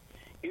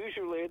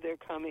 Usually they're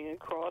coming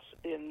across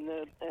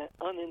in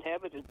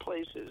uninhabited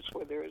places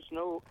where there is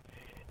no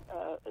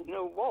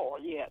wall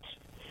yet.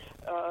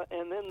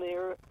 And then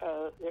they're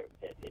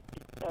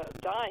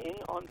dying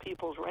on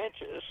people's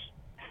ranches.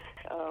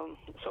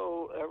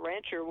 So a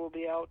rancher will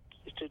be out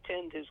to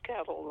tend his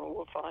cattle and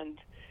will find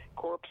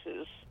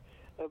corpses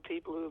of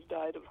people who have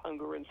died of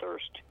hunger and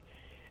thirst.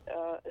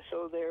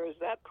 So there is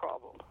that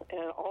problem.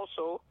 And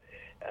also,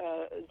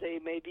 they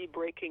may be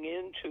breaking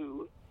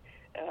into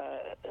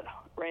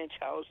ranch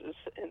houses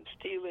and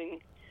stealing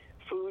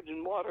food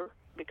and water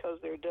because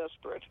they're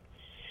desperate.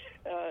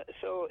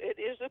 So it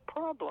is a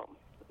problem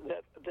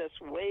that this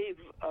wave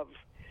of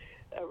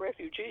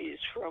refugees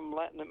from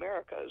Latin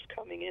America is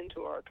coming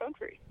into our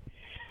country.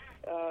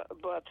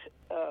 But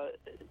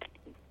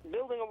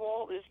building a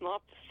wall is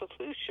not the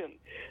solution.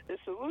 The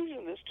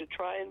solution is to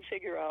try and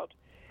figure out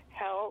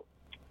how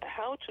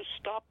to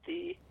stop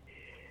the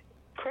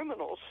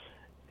criminals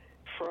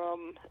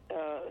from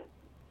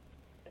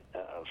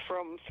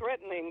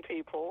threatening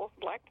people,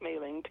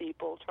 blackmailing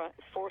people,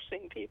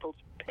 forcing people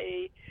to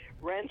pay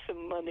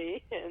ransom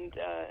money and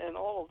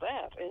all of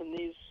that in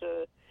these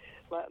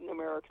Latin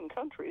American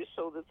countries,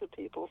 so that the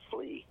people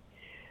flee.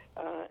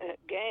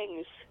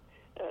 Gangs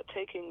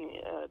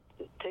taking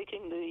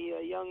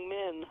the young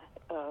men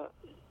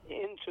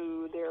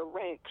into their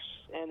ranks,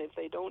 and if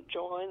they don't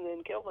join,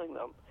 then killing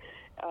them.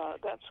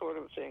 That sort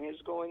of thing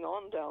is going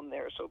on down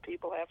there, so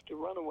people have to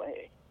run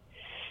away.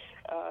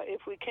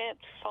 If we can't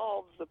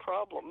solve the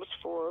problems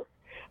for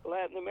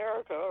Latin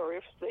America, or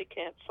if they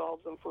can't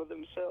solve them for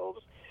themselves,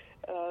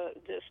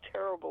 this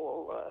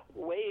terrible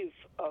wave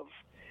of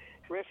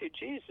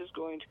refugees is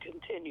going to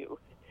continue.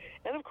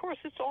 And, of course,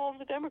 it's all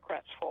the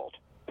Democrats' fault.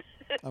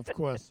 Of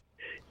course.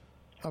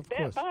 Of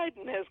course.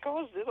 Biden has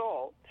caused it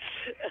all.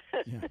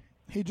 Yeah.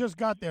 He just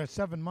got there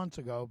 7 months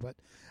ago, but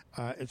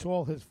it's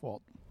all his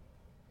fault.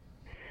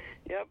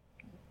 Yep.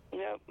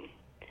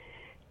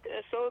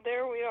 So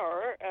there we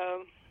are.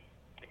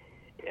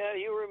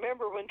 You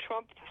remember when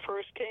Trump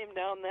first came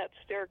down that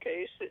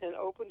staircase and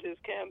opened his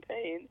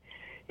campaign,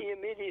 he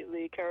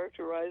immediately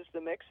characterized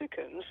the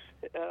Mexicans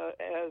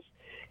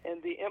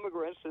and the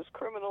immigrants as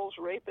criminals,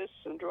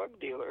 rapists, and drug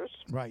dealers.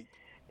 Right.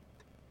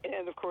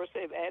 And, of course,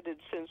 they've added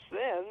since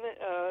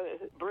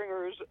then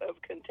bringers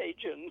of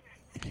contagion.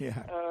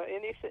 Yeah.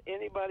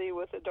 Anybody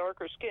with a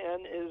darker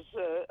skin is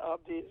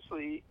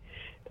obviously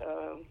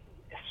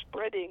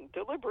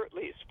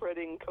deliberately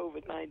spreading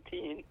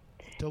COVID-19.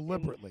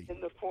 Deliberately. In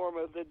the form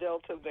of the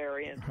Delta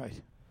variant.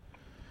 Right.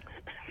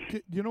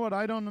 Do you know what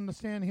I don't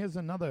understand? Here's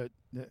another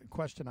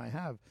question I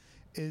have,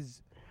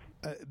 is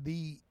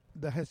the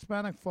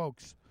Hispanic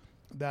folks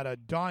that are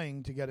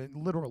dying to get in,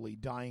 literally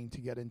dying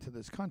to get into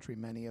this country,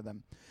 many of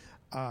them,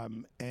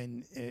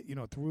 and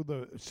through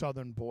the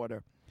southern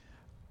border.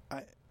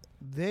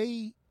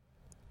 They,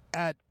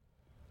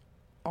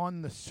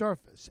 on the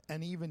surface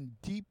and even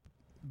deep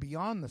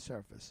beyond the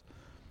surface,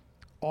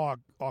 are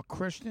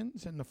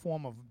Christians in the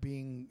form of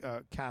being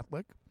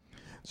Catholic.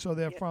 So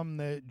they're from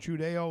the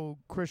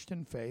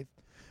Judeo-Christian faith,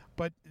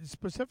 but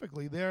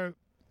specifically they're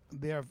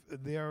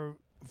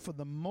for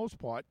the most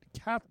part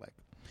Catholic,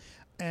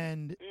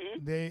 and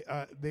they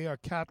are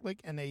Catholic,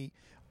 and they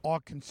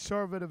are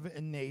conservative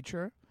in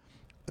nature.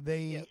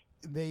 They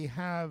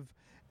have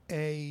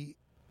a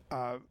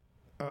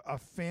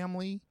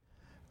family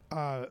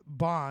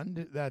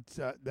bond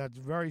that's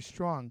very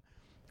strong.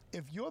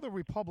 If you're the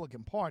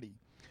Republican Party,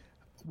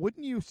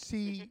 wouldn't you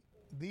see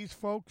these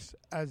folks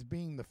as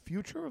being the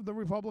future of the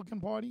Republican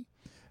Party?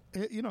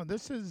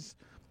 This is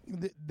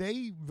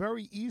they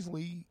very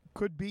easily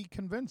could be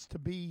convinced to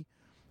be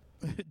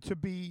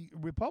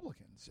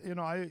Republicans.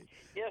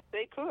 Yes,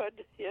 they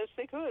could. Yes,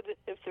 they could.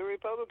 If the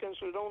Republicans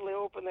would only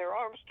open their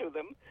arms to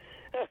them,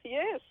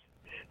 yes,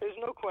 there's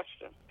no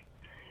question.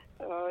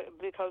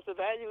 Because the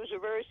values are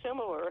very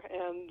similar,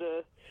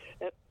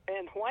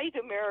 and white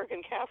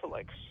American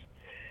Catholics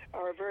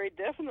are very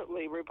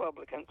definitely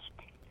Republicans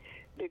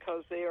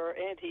because they are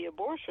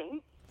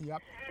anti-abortion.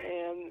 Yep.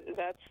 And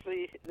that's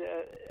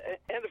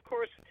and of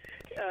course,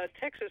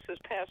 Texas has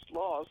passed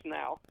laws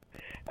now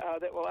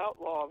that will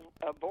outlaw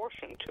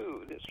abortion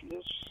too. This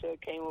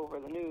came over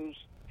the news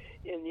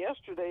in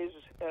yesterday's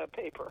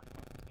paper.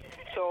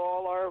 So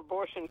all our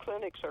abortion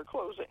clinics are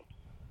closing.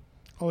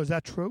 Oh, is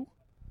that true?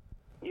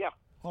 Yeah.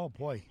 Oh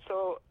boy.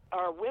 So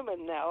our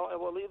women now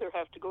will either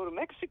have to go to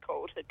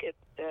Mexico to get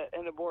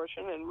an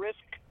abortion and risk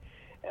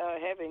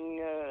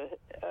having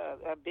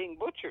being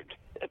butchered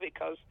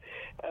because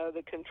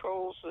the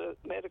controls,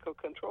 medical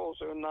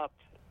controls, are not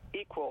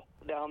equal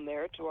down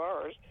there to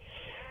ours,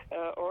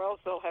 or else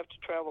they'll have to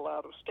travel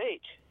out of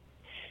state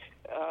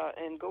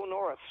and go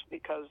north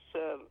because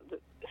the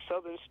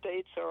southern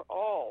states are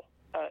all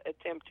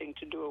attempting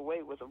to do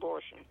away with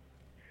abortion.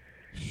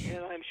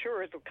 And I'm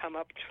sure it'll come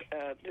up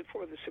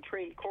before the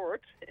Supreme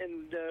Court,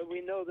 and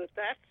we know that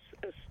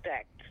that's a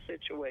stacked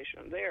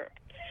situation there.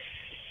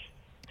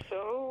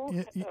 So,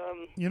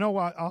 you know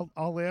what?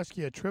 I'll ask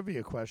you a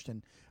trivia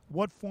question.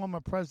 What former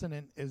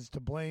president is to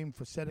blame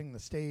for setting the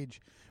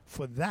stage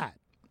for that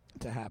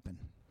to happen?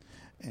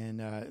 And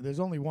there's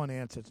only one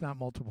answer. It's not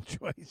multiple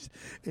choice.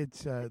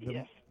 It's I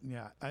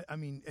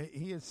mean,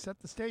 he has set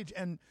the stage,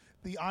 and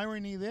the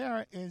irony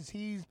there is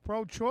he's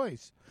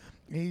pro-choice.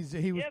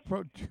 He was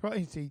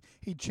pro-choice.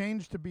 He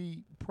changed to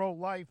be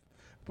pro-life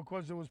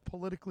because it was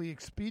politically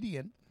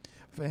expedient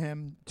for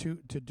him to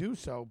do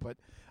so. But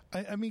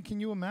I mean, can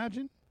you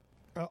imagine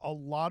a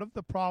lot of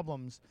the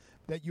problems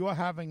that you're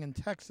having in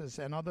Texas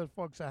and other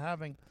folks are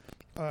having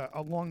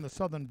along the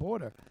southern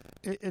border?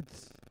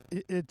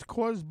 It's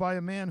caused by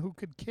a man who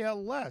could care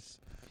less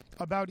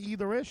about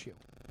either issue.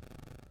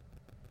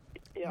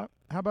 Yeah.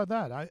 How about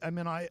that? I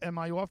mean, am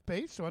I off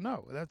base or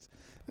no? That's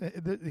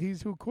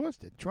he's who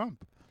caused it.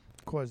 Trump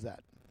caused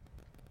that.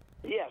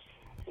 Yes,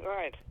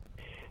 right.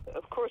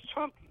 Of course,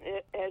 Trump,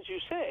 as you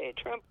say,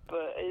 Trump.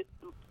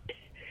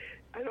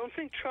 I don't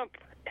think Trump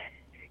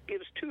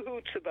gives two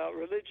hoots about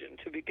religion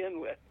to begin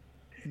with.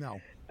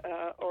 No.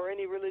 Or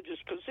any religious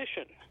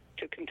position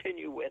to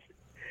continue with.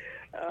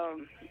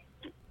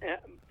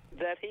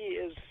 That he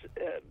is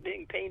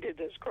being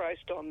painted as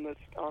Christ on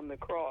the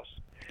cross.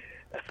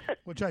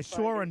 Which I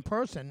saw in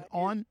person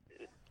on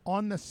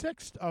the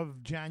 6th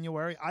of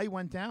January. I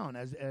went down,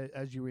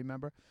 as you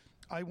remember.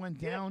 I went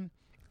down,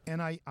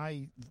 and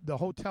I the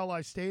hotel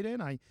I stayed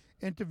in, I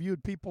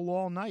interviewed people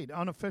all night,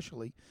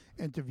 unofficially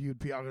interviewed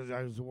people.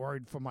 I was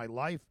worried for my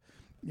life.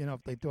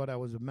 If they thought I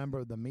was a member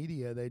of the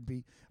media, they'd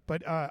be.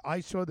 But I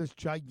saw this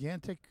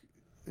gigantic,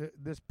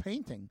 this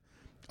painting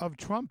of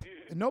Trump.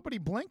 Nobody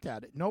blinked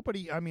at it.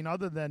 Nobody, I mean,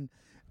 other than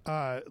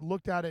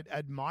looked at it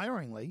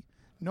admiringly.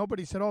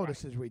 Nobody said, "Oh,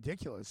 this is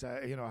ridiculous."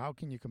 How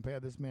can you compare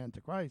this man to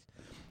Christ?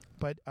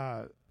 But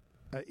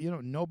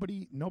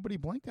nobody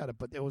blinked at it.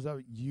 But there was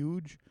a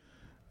huge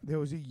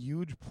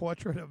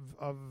portrait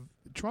of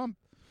Trump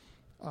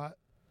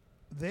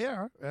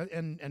there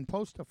and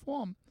poster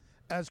form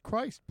as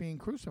Christ being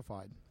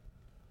crucified.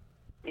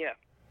 Yeah,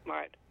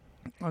 right.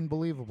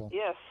 Unbelievable.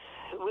 Yes,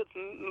 with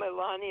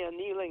Melania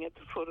kneeling at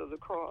the foot of the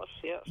cross.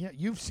 Yes. Yeah,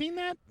 you've seen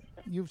that?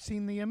 You've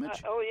seen the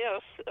image? Oh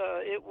yes,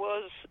 it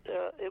was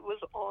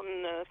on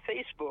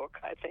Facebook.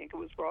 I think it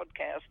was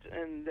broadcast,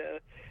 and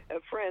a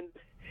friend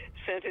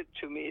sent it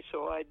to me,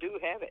 so I do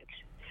have it,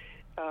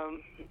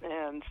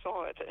 and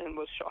saw it and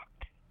was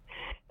shocked,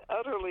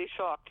 utterly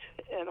shocked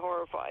and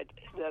horrified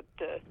that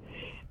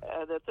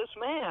this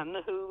man,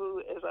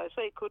 who, as I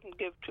say, couldn't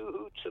give two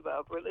hoots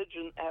about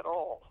religion at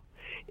all,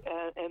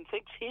 and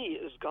thinks he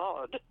is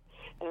God,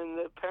 and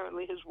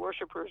apparently his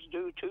worshipers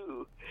do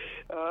too.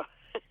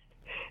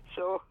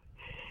 So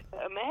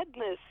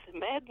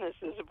madness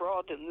is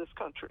abroad in this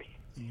country,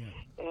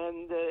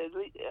 and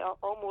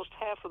almost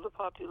half of the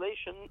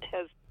population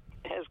has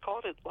has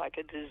caught it like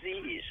a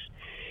disease,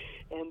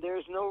 and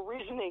there's no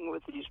reasoning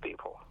with these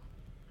people.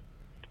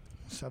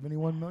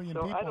 71 million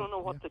so people. I don't know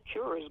what the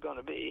cure is going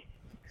to be.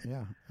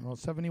 Yeah, well,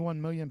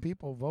 71 million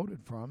people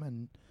voted for him,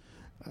 and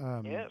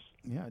Yes.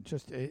 yeah,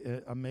 just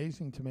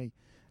amazing to me.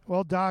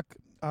 Well, Doc,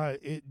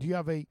 do you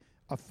have a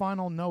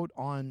final note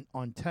on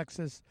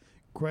Texas,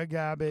 Greg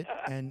Abbott,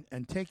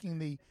 and taking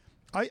the?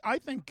 I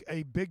think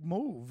a big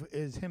move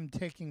is him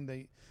taking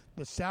the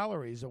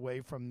salaries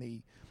away from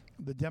the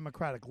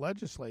Democratic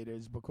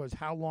legislators, because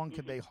how long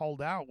could they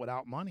hold out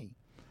without money?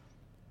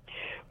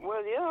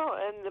 Well,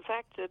 yeah, and the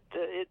fact that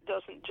it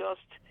doesn't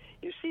just,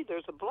 you see,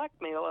 there's a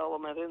blackmail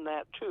element in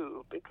that,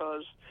 too,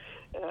 because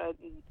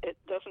it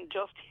doesn't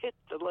just hit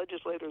the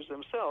legislators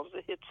themselves,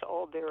 it hits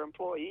all their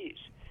employees.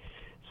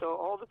 So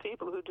all the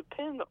people who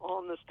depend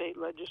on the state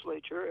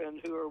legislature and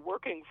who are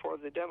working for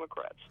the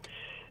Democrats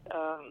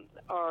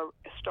are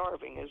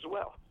starving as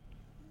well.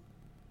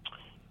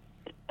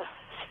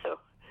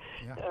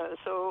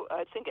 So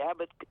I think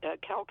Abbott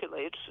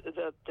calculates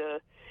that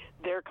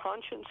their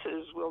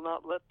consciences will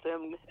not let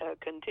them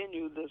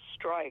continue the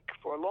strike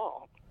for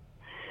long,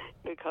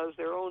 because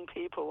their own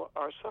people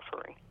are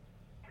suffering.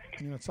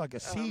 You know, it's like a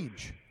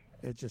siege.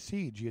 It's a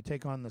siege. You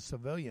take on the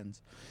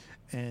civilians,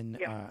 and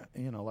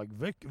you know, like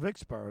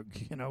Vicksburg.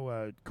 You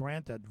know,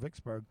 Grant at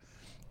Vicksburg,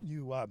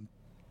 you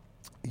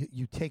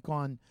take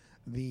on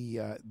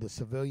the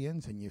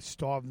civilians, and you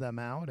starve them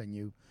out, and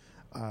you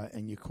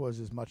cause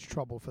as much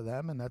trouble for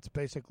them, and that's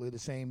basically the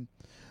same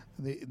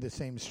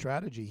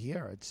strategy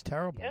here. It's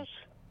terrible. Yes,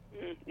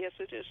 yes,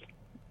 it is.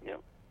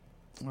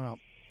 Yeah.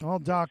 Well,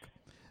 Doc,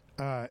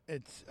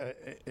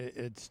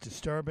 it's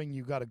disturbing.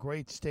 You got a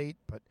great state,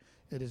 but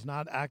it is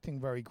not acting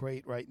very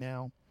great right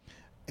now,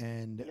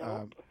 and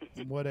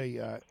what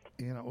a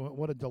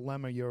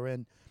dilemma you're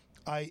in.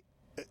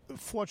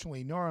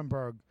 Fortunately,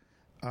 Nuremberg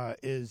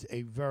is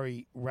a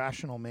very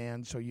rational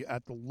man. So you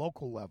at the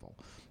local level.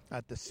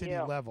 At the city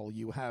level,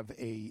 you have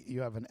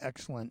an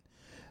excellent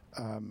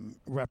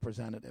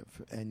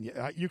representative, and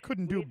you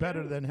couldn't do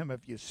better than him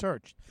if you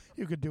searched.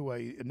 You could do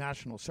a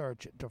national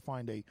search to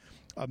find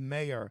a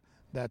mayor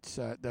that's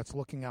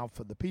looking out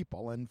for the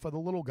people and for the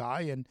little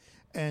guy,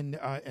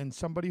 and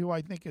somebody who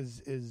I think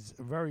is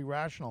very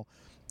rational.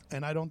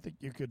 And I don't think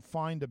you could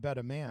find a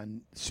better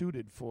man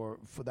suited for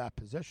that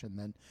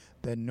position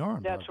than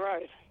Nuremberg. That's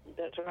right.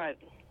 That's right.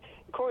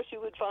 Of course, you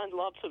would find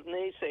lots of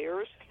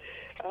naysayers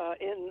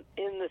in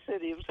the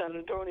city of San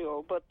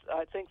Antonio, but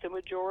I think the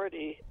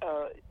majority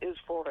is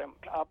for him.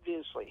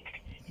 Obviously,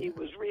 he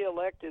was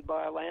reelected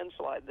by a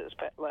landslide this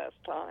last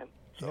time.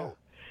 So, yeah,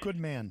 good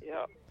man.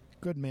 Yeah,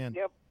 good man.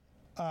 Yep.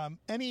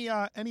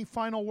 Any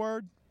final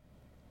word?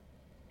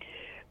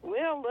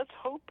 Well, let's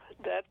hope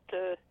that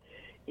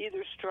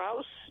either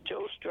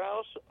Joe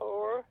Strauss,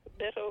 or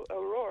Beto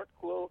O'Rourke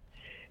will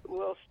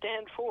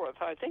stand forth.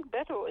 I think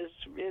Beto is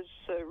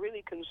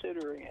really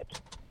considering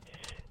it,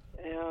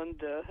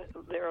 and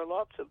there are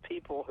lots of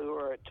people who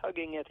are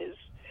tugging at his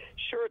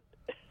shirt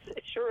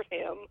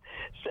hem,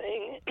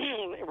 saying,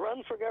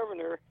 "Run for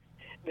governor,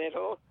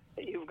 Beto.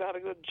 You've got a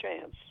good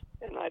chance,"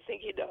 and I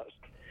think he does.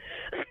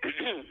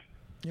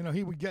 You know,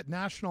 he would get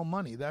national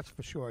money. That's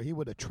for sure. He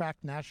would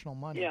attract national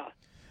money.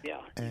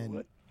 Yeah, and he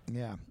would.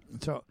 Yeah.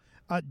 So,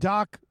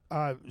 Doc,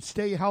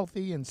 stay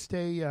healthy and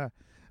stay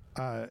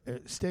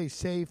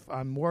safe.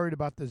 I'm worried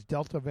about this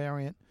Delta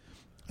variant,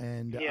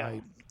 and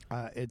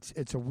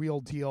it's a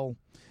real deal.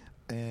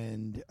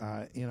 And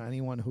you know,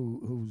 anyone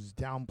who's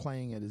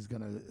downplaying it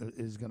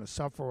is gonna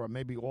suffer, or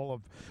maybe all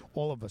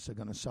of us are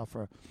gonna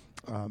suffer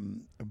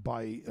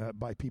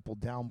by people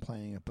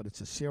downplaying it. But it's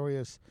a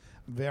serious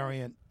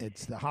variant.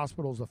 The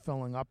hospitals are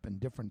filling up in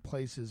different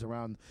places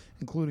around,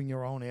 including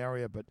your own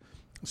area. But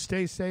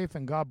stay safe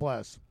and God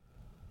bless.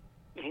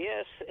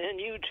 Yes, and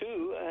you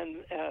too,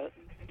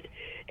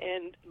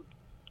 and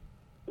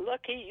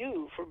lucky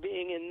you for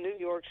being in New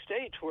York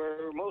State,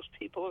 where most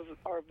people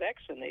are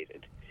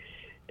vaccinated,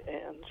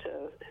 and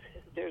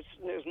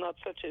there's not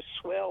such a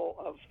swell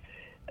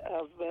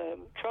of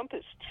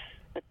Trumpists.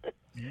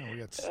 Yeah, we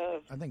got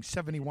I think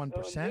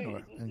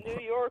 71%. New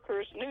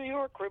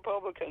York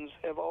Republicans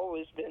have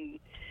always been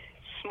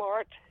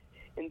smart,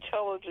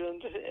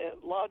 intelligent,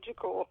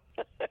 logical.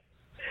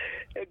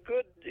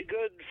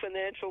 Good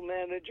financial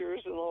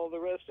managers and all the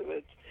rest of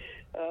it.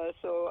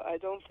 So I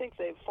don't think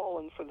they've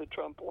fallen for the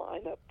Trump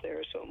line up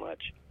there so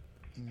much.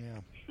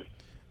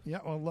 Yeah.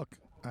 Well, look,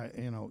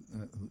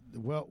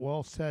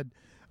 well said,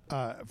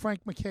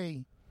 Frank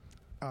MacKay.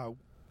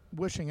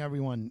 Wishing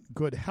everyone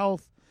good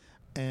health,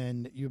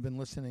 and you've been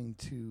listening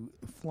to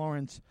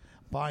Florence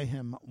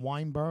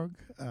Weinberg,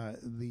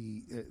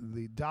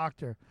 the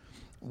doctor.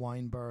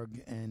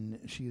 Weinberg, and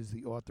she is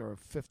the author of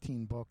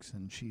 15 books,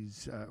 and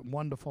she's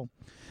wonderful,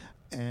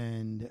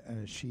 and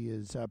she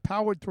is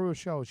powered through a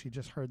show. She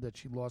just heard that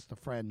she lost a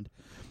friend,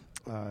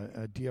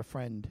 a dear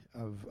friend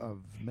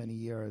of many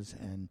years,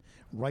 and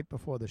right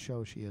before the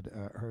show she had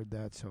heard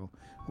that, so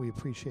we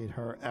appreciate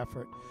her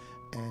effort,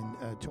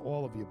 and to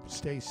all of you,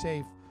 stay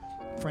safe.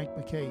 Frank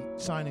MacKay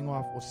signing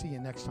off. We'll see you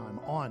next time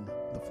on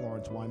The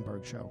Florence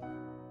Weinberg Show.